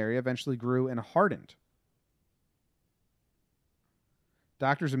swollen area eventually grew and hardened.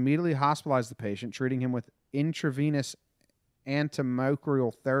 Doctors immediately hospitalized the patient, treating him with intravenous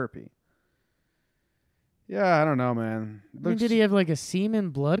antimicrobial therapy. Yeah, I don't know, man. Did he have like a semen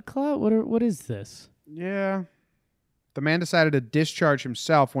blood clot? What is this? Yeah. The man decided to discharge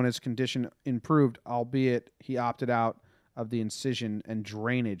himself when his condition improved, albeit he opted out of the incision and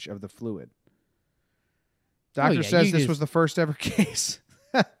drainage of the fluid. Doctor says this was the first ever case.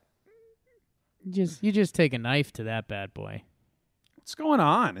 You just take a knife to that bad boy. What's going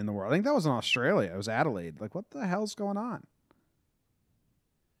on in the world? I think that was in Australia. It was Adelaide. Like, what the hell's going on?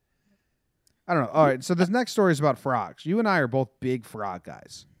 I don't know. All right, so this next story is about frogs. You and I are both big frog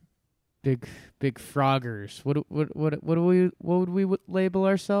guys. Big froggers. What would we label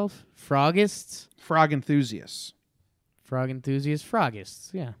ourselves? Frogists? Frog enthusiasts. Frog enthusiasts?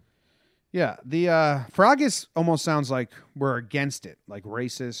 Frogists, yeah. Yeah, the frogist almost sounds like we're against it, like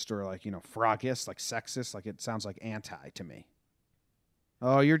racist or like, frogist, like sexist, like it sounds like anti to me.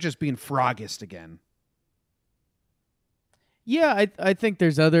 Oh, you're just being frogist again. Yeah, I think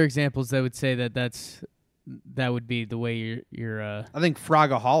there's other examples that would say that would be the way you're I think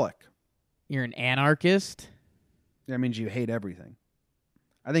frogaholic. You're an anarchist. That means you hate everything.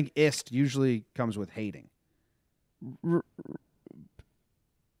 I think ist usually comes with hating.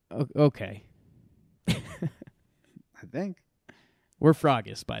 Okay. I think. We're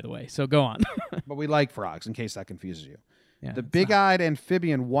frogists, by the way, so go on. But we like frogs, in case that confuses you. Yeah, the big-eyed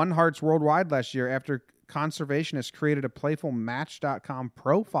amphibian won hearts worldwide last year after conservationists created a playful Match.com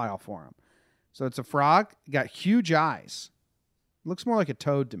profile for him. So it's a frog, got huge eyes. Looks more like a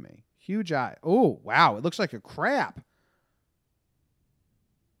toad to me. Huge eye. Oh, wow, it looks like a crab.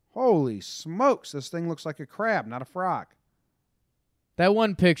 Holy smokes, this thing looks like a crab, not a frog. That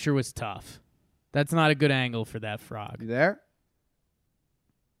one picture was tough. That's not a good angle for that frog. You there?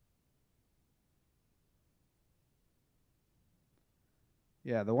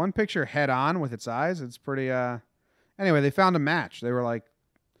 Yeah, the one picture head on with its eyes, it's pretty, Anyway, they found a match. They were like,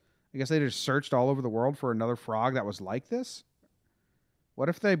 I guess they just searched all over the world for another frog that was like this. What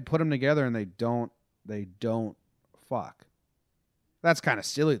if they put them together and they don't fuck? That's kind of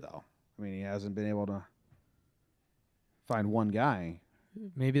silly, though. I mean, he hasn't been able to find one guy.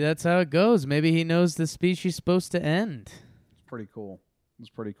 Maybe that's how it goes. Maybe he knows the species is supposed to end. It's pretty cool. It's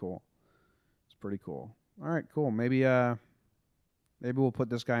pretty cool. All right, cool. Maybe we'll put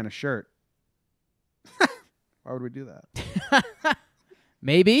this guy in a shirt. Why would we do that?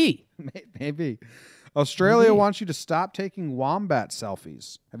 Maybe. Maybe. Australia wants you to stop taking wombat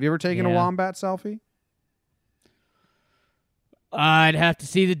selfies. Have you ever taken a wombat selfie? I'd have to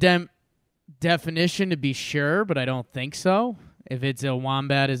see the definition to be sure, but I don't think so. If it's a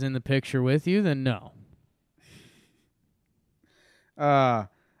wombat is in the picture with you, then no. I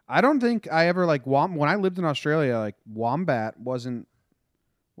don't think I ever when I lived in Australia, like wombat wasn't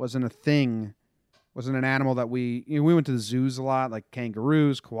a thing. Wasn't an animal that we went to the zoos a lot, like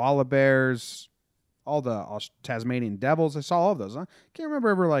kangaroos, koala bears, all the Tasmanian devils. I saw all of those. I can't remember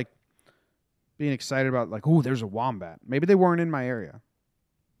ever being excited about ooh, there's a wombat. Maybe they weren't in my area.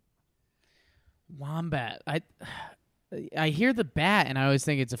 Wombat. I hear the bat and I always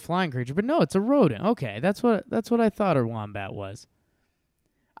think it's a flying creature, but no, it's a rodent. Okay, that's what I thought a wombat was.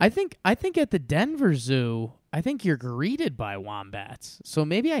 I think at the Denver Zoo, I think you're greeted by wombats. So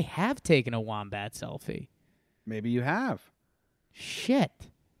maybe I have taken a wombat selfie. Maybe you have. Shit.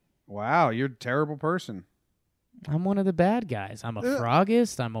 Wow, you're a terrible person. I'm one of the bad guys. I'm a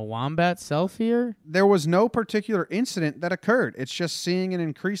frogist. I'm a wombat selfier. There was no particular incident that occurred. It's just seeing an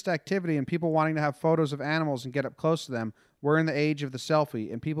increased activity and people wanting to have photos of animals and get up close to them. We're in the age of the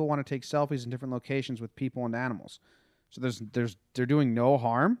selfie, and people want to take selfies in different locations with people and animals. So they're doing no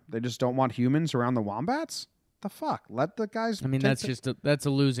harm. They just don't want humans around the wombats. The fuck? Let the guys. I mean, that's a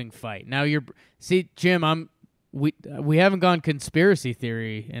losing fight. Now Jim. We haven't gone conspiracy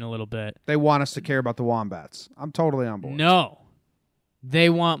theory in a little bit. They want us to care about the wombats. I'm totally on board. No. They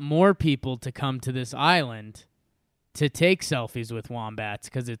want more people to come to this island to take selfies with wombats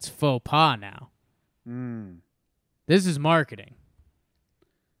because it's faux pas now. This is marketing.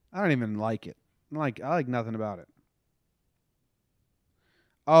 I don't even like it. I like nothing about it.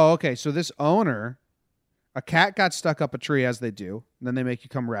 Oh, okay. So this owner, a cat got stuck up a tree, as they do. And then they make you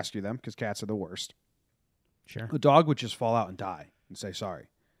come rescue them because cats are the worst. Sure. A dog would just fall out and die and say sorry.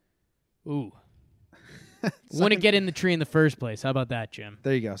 Ooh. Wouldn't get in the tree in the first place. How about that, Jim?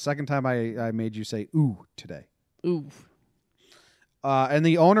 There you go. Second time I made you say ooh today. Ooh. And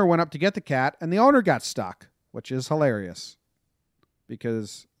the owner went up to get the cat, and the owner got stuck, which is hilarious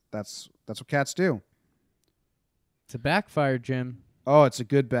because that's what cats do. It's a backfire, Jim. Oh, it's a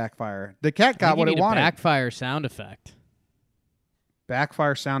good backfire. The cat I got think what you it need wanted. a backfire sound effect.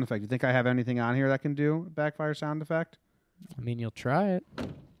 Backfire sound effect. You think I have anything on here that can do a backfire sound effect? I mean, you'll try it.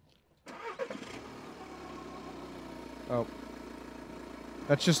 Oh.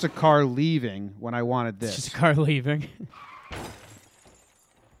 That's just a car leaving when I wanted this. It's just a car leaving.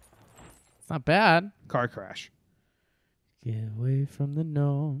 It's not bad. Car crash. Get away from the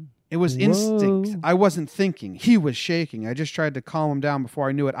known. It was Whoa. instinct. I wasn't thinking. He was shaking. I just tried to calm him down before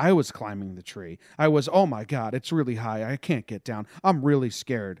I knew it. I was climbing the tree. I was, oh my God, it's really high. I can't get down. I'm really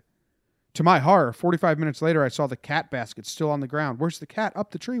scared. To my horror, 45 minutes later, I saw the cat basket still on the ground. Where's the cat?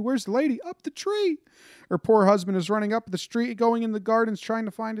 Up the tree. Where's the lady? Up the tree. Her poor husband is running up the street, going in the gardens, trying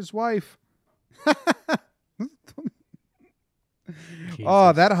to find his wife.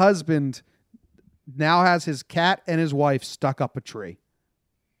 Oh, that husband now has his cat and his wife stuck up a tree.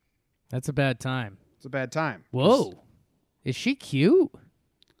 That's a bad time. It's a bad time. Whoa. Is she cute?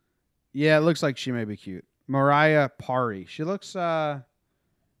 Yeah, it looks like she may be cute. Mariah Pari. She looks, Your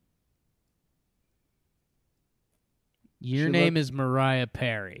She name is Mariah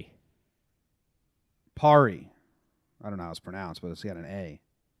Perry. Pari. I don't know how it's pronounced, but it's got an A.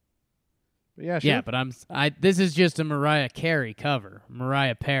 But yeah, But this is just a Mariah Carey cover.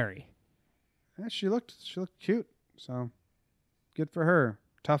 Mariah Perry. yeah, she looked cute. So good for her.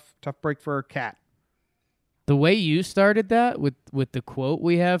 Tough break for her cat. The way you started that with the quote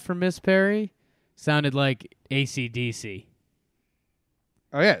we have from Miss Perry sounded like AC/DC.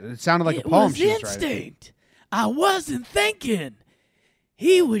 Oh yeah, it sounded like a poem she was writing. instinct. I wasn't thinking.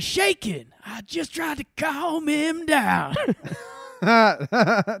 He was shaking. I just tried to calm him down.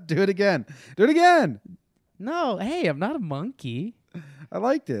 Do it again. Do it again. No, hey, I'm not a monkey. I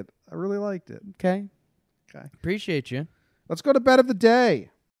liked it. I really liked it. Okay. Okay. Appreciate you. Let's go to bet of the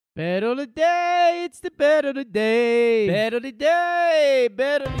day. Bet of the day. It's the bet of the day. Bet of the day.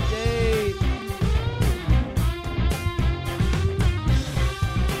 Bet of the day.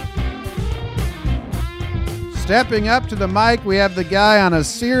 Stepping up to the mic, we have the guy on a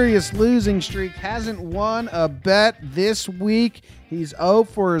serious losing streak. Hasn't won a bet this week. He's 0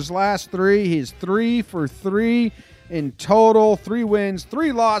 for his last 3. He's 3 for 3 in total. 3 wins,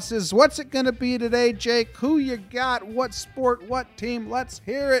 3 losses. What's it going to be today, Jake? Who you got? What sport? What team? Let's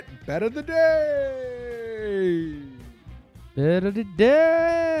hear it. Bet of the day. Bet of the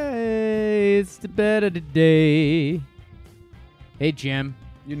day. It's the bet of the day. Hey, Jim.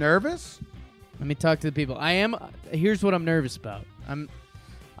 You nervous? Let me talk to the people. Here's what I'm nervous about. I'm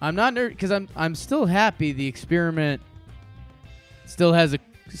not nervous because I'm still happy the experiment still has a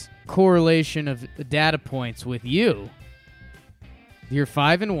correlation of data points with you. You're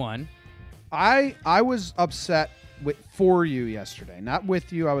 5-1. I was upset for you yesterday, not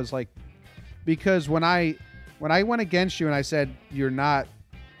with you. I was like, because when I went against you and I said you're not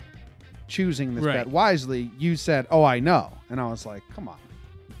choosing this bet wisely, you said, "Oh, I know," and I was like, "Come on."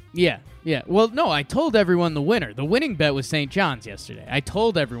 Yeah. Well, no, I told everyone the winner. The winning bet was St. John's yesterday. I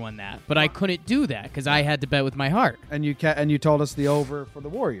told everyone that, but I couldn't do that because I had to bet with my heart. And you told us the over for the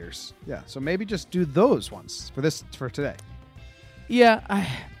Warriors. Yeah, so maybe just do those ones for today. Yeah,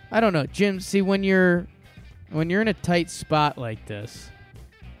 I don't know, Jim. See, when you're in a tight spot like this,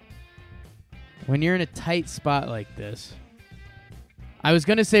 I was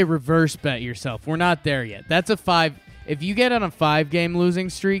gonna say reverse bet yourself. We're not there yet. That's a 5. If you get on a 5-game losing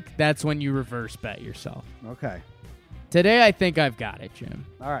streak, that's when you reverse bet yourself. Okay. Today, I think I've got it, Jim.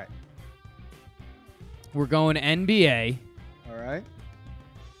 All right. We're going NBA. All right.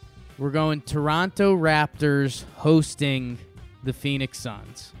 We're going Toronto Raptors hosting the Phoenix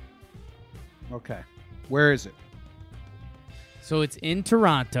Suns. Okay. Where is it? So it's in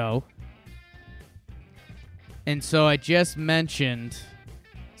Toronto. And so I just mentioned...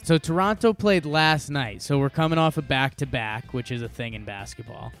 So Toronto played last night, so we're coming off a back-to-back, which is a thing in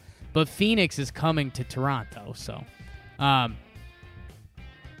basketball. But Phoenix is coming to Toronto, so... and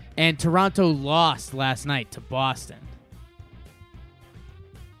Toronto lost last night to Boston.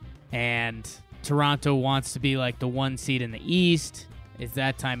 And Toronto wants to be like the 1 seed in the East. It's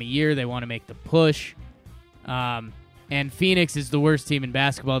that time of year. They want to make the push. And Phoenix is the worst team in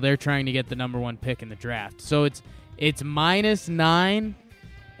basketball. They're trying to get the number 1 pick in the draft. So it's -9...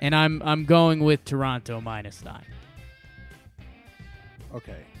 And I'm going with Toronto -9.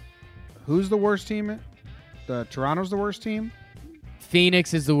 Okay. Who's the worst team? Toronto's the worst team?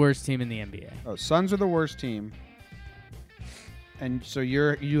 Phoenix is the worst team in the NBA. Oh, Suns are the worst team. And so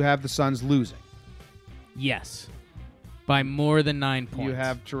you have the Suns losing. Yes. By more than 9 points. You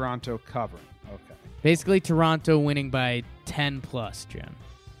have Toronto covering. Okay. Basically, Toronto winning by 10 plus, Jim.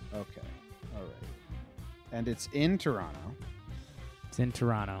 Okay. All right. And it's in Toronto. It's in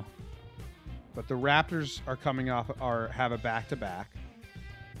Toronto. But the Raptors are coming off have a back-to-back.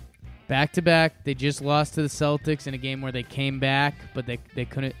 Back-to-back. They just lost to the Celtics in a game where they came back, but they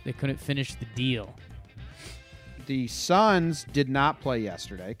couldn't finish the deal. The Suns did not play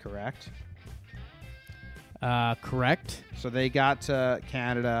yesterday, correct? Correct. So they got to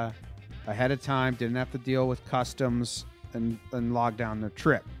Canada ahead of time, didn't have to deal with customs and log down their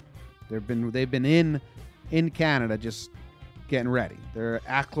trip. They've been in Canada just getting ready. They're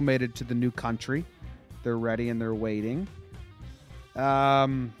acclimated to the new country. They're ready and they're waiting.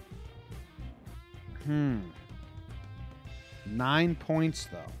 9 points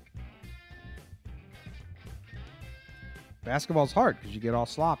though. Basketball's hard because you get all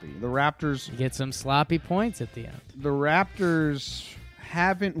sloppy. The Raptors You get some sloppy points at the end. The Raptors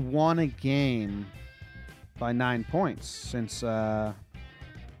haven't won a game by 9 points since in a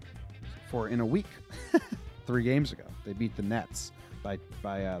week. 3 games ago, they beat the Nets by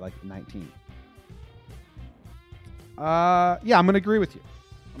like 19. Yeah, I'm gonna agree with you.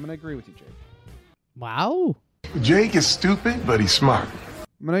 Jake. Wow. Jake is stupid, but he's smart.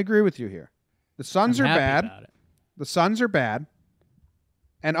 I'm gonna agree with you here. The Suns I'm are happy bad. about it. The Suns are bad.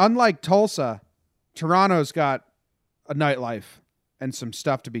 And unlike Tulsa, Toronto's got a nightlife and some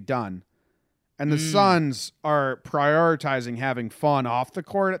stuff to be done. And the Suns are prioritizing having fun off the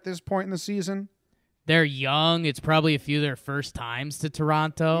court at this point in the season. They're young. It's probably a few of their first times to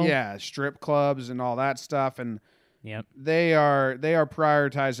Toronto. Yeah, strip clubs and all that stuff. And Yep. they are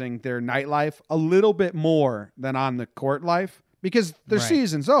prioritizing their nightlife a little bit more than on the court life because their Right.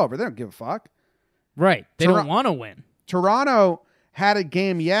 season's over. They don't give a fuck. Right. They Tor- don't want to win. Toronto had a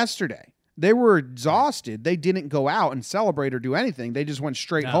game yesterday. They were exhausted. They didn't go out and celebrate or do anything. They just went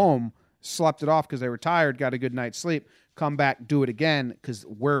straight home, slept it off because they were tired, got a good night's sleep, come back, do it again because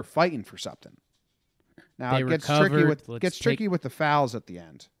we're fighting for something. Now They it gets recovered. tricky with the fouls at the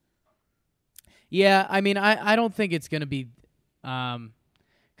end. Yeah, I mean, I don't think it's going to be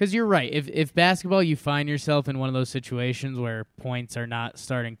because you're right. If basketball, you find yourself in one of those situations where points are not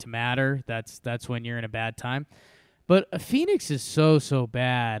starting to matter, that's when you're in a bad time. But Phoenix is so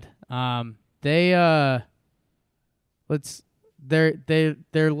bad. Their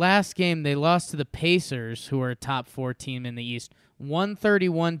last game they lost to the Pacers, who are a top 4 team in the East,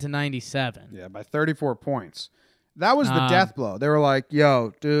 131-97. Yeah, by 34 points. That was the death blow. They were like,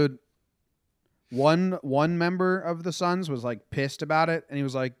 "Yo, dude." One member of the Suns was like pissed about it, and he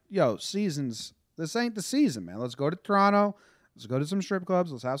was like, "Yo, this ain't the season, man. Let's go to Toronto. Let's go to some strip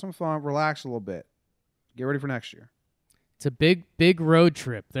clubs. Let's have some fun. Relax a little bit. Get ready for next year." It's a big road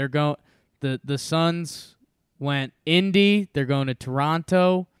trip. They're going. The Suns went Indy. They're going to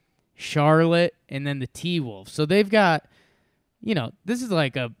Toronto, Charlotte, and then the T-Wolves. So they've got, this is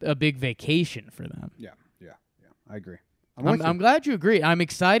like a big vacation for them. Yeah. I agree. I'm glad you agree. I'm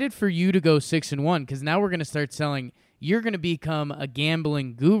excited for you to go 6-1 because now we're going to start selling. You're going to become a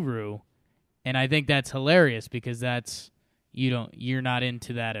gambling guru, and I think that's hilarious because you're not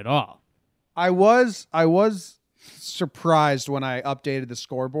into that at all. I was surprised when I updated the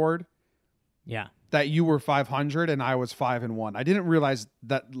scoreboard. Yeah. That you were 500 and I was 5-1. I didn't realize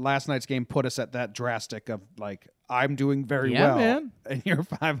that last night's game put us at that drastic of like I'm doing very well, man. And you're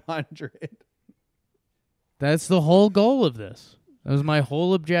 500. That's the whole goal of this. That was my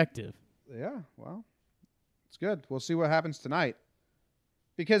whole objective. Yeah, well, it's good. We'll see what happens tonight.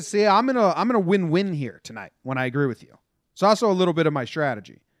 Because see, I'm gonna win-win here tonight when I agree with you. It's also a little bit of my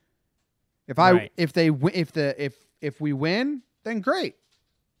strategy. If we win, then great.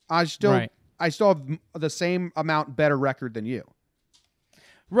 I still have the same amount better record than you.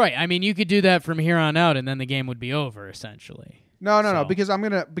 Right. I mean, you could do that from here on out, and then the game would be over essentially. No. Because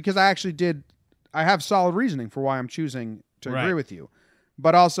I have solid reasoning for why I'm choosing to agree with you.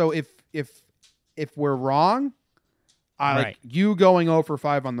 But also, if we're wrong, like you going 0 for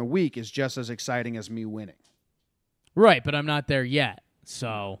 5 on the week is just as exciting as me winning. Right, but I'm not there yet.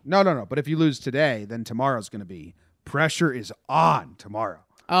 So no. But if you lose today, then tomorrow's going to be pressure is on tomorrow.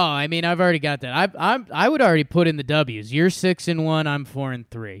 Oh, I mean, I've already got that. I would already put in the W's. You're 6-1. I'm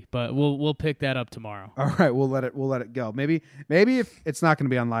 4-3. But we'll pick that up tomorrow. All right, we'll let it go. Maybe if it's not going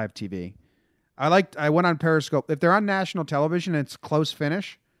to be on live TV. I went on Periscope. If they're on national television and it's close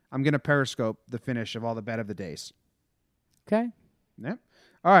finish, I'm going to Periscope the finish of all the bet of the days. Okay. Yeah.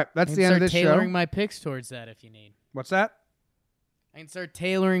 All right, that's the end of this show. Start tailoring my picks towards that if you need. What's that? I can start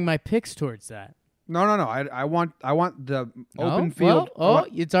tailoring my picks towards that. No. I want the open field.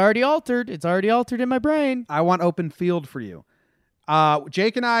 It's already altered. It's already altered in my brain. I want open field for you.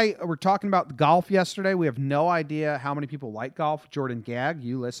 Jake and I were talking about golf yesterday. We have no idea how many people like golf. Jordan Gag,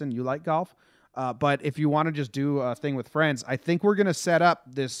 you listen, you like golf. But if you want to just do a thing with friends, I think we're going to set up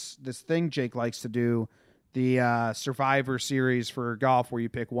this thing Jake likes to do, the Survivor Series for golf, where you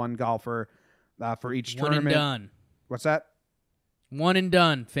pick one golfer for each tournament. One and done. What's that? One and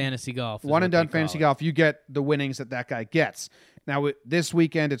done fantasy golf. One and done fantasy golf. You get the winnings that guy gets. Now, this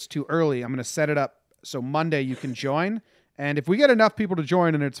weekend, it's too early. I'm going to set it up so Monday you can join. And if we get enough people to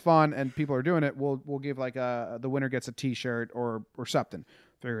join and it's fun and people are doing it, we'll give like the winner gets a T-shirt or something.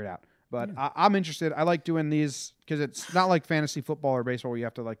 Figure it out. But yeah. I'm interested. I like doing these because it's not like fantasy football or baseball where you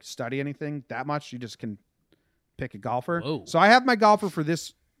have to like study anything that much. You just can pick a golfer. Whoa. So I have my golfer for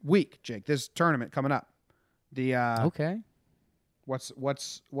this week, Jake. This tournament coming up. The okay.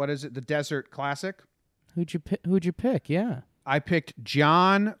 What is it? The Desert Classic. Who'd you pick? Yeah. I picked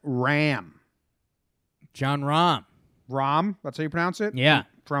John Rahm. John Rahm. Rahm, that's how you pronounce it? Yeah.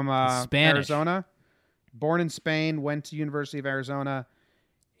 From Spanish. Arizona. Born in Spain, went to University of Arizona.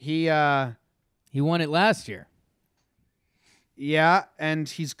 He won it last year. Yeah, and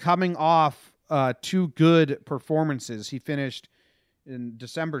he's coming off 2 good performances. He finished in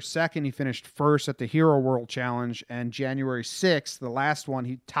December 2nd, he finished first at the Hero World Challenge, and January 6th, the last one,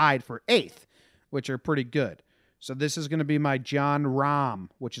 he tied for 8th, which are pretty good. So this is going to be my John Rahm,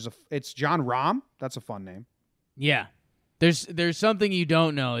 it's John Rahm. That's a fun name. Yeah. There's something you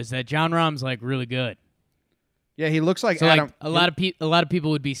don't know is that John Rahm's like really good. Yeah, he looks like so Adam. Like a lot of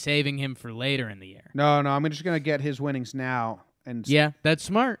people would be saving him for later in the year. No, I'm just going to get his winnings now. And yeah, that's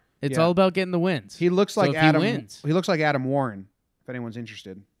smart. It's all about getting the wins. He looks like so Adam. He wins. He looks like Adam Warren. If anyone's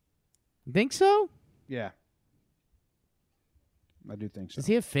interested. You think so? Yeah, I do think so. Does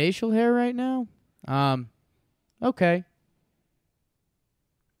he have facial hair right now? Okay.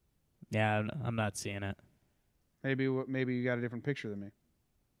 Yeah, I'm not seeing it. Maybe you got a different picture than me.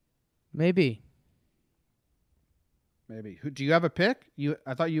 Maybe. Do you have a pick?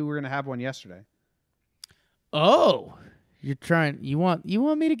 I thought you were going to have one yesterday. Oh, you want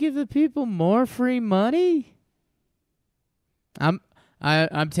me to give the people more free money?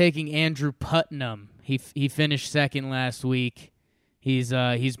 I'm taking Andrew Putnam. He finished second last week. He's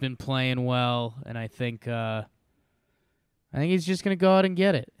been playing well, and I think he's just going to go out and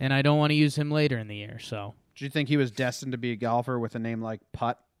get it. And I don't want to use him later in the year. So, do you think he was destined to be a golfer with a name like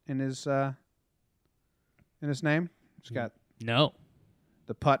Putt in his name? He's got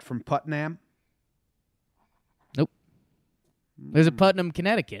the Putt from Putnam. Nope. There's a Putnam,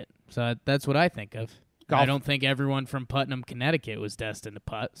 Connecticut. So that's what I think of. Golf. I don't think everyone from Putnam, Connecticut was destined to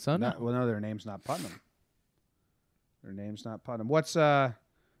putt. So no. No, their name's not Putnam. Their name's not Putnam. What's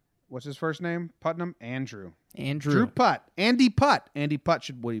his first name? Putnam? Andrew. Drew Putt. Andy Putt. Andy Putt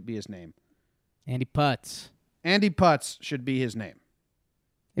should be his name. Andy Putts. Andy Putts should be his name.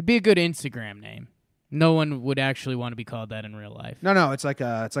 It'd be a good Instagram name. No one would actually want to be called that in real life. No, it's like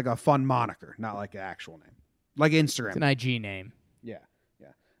a fun moniker, not like an actual name. Like Instagram. It's an IG name. Yeah.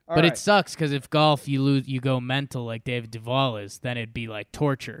 But it sucks because if golf you go mental like David Duval is, then it'd be like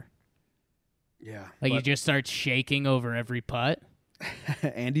torture. Yeah. Like you just start shaking over every putt.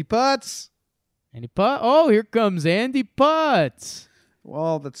 Andy Putts. Andy Putt. Oh, here comes Andy Putts.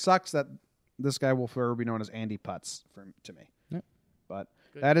 Well, that sucks that this guy will forever be known as Andy Putts to me. Yep. But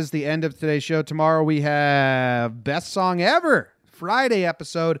that is the end of today's show. Tomorrow we have Best Song Ever, Friday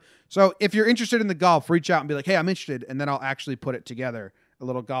episode. So if you're interested in the golf, reach out and be like, hey, I'm interested, and then I'll actually put it together. A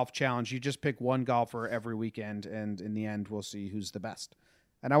little golf challenge. You just pick one golfer every weekend, and in the end, we'll see who's the best.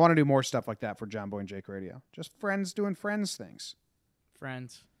 And I want to do more stuff like that for John Boy and Jake Radio. Just friends doing friends things.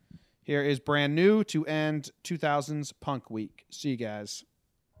 Friends. Here is brand new to end 2000s Punk Week. See you guys.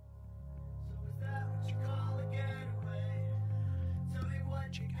 So is that what you call a getaway? Tell me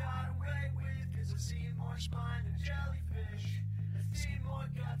what you got away with, 'cause I've seen more spine than jellyfish. I've seen more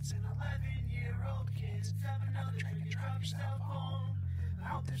guts than 11-year-old kids. Have another drink and drive yourself home. I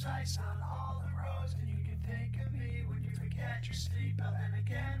hope there's ice on all the roads, and you can think of me when you forget your seatbelt, and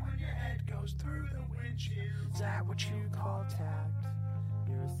again when your head goes through the windshield. Is that what you call tact?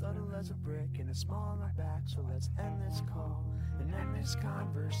 You're as subtle as a brick and as small on my back, so let's end this call and end this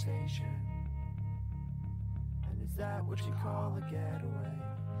conversation. And is that what you call a getaway?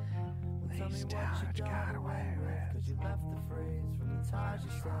 Well, tell me what you got away with, 'cause you left the phrase from the ties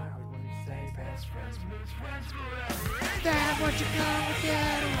you started when you say best friends means friends forever. Is that what you call a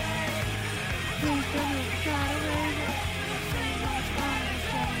getaway?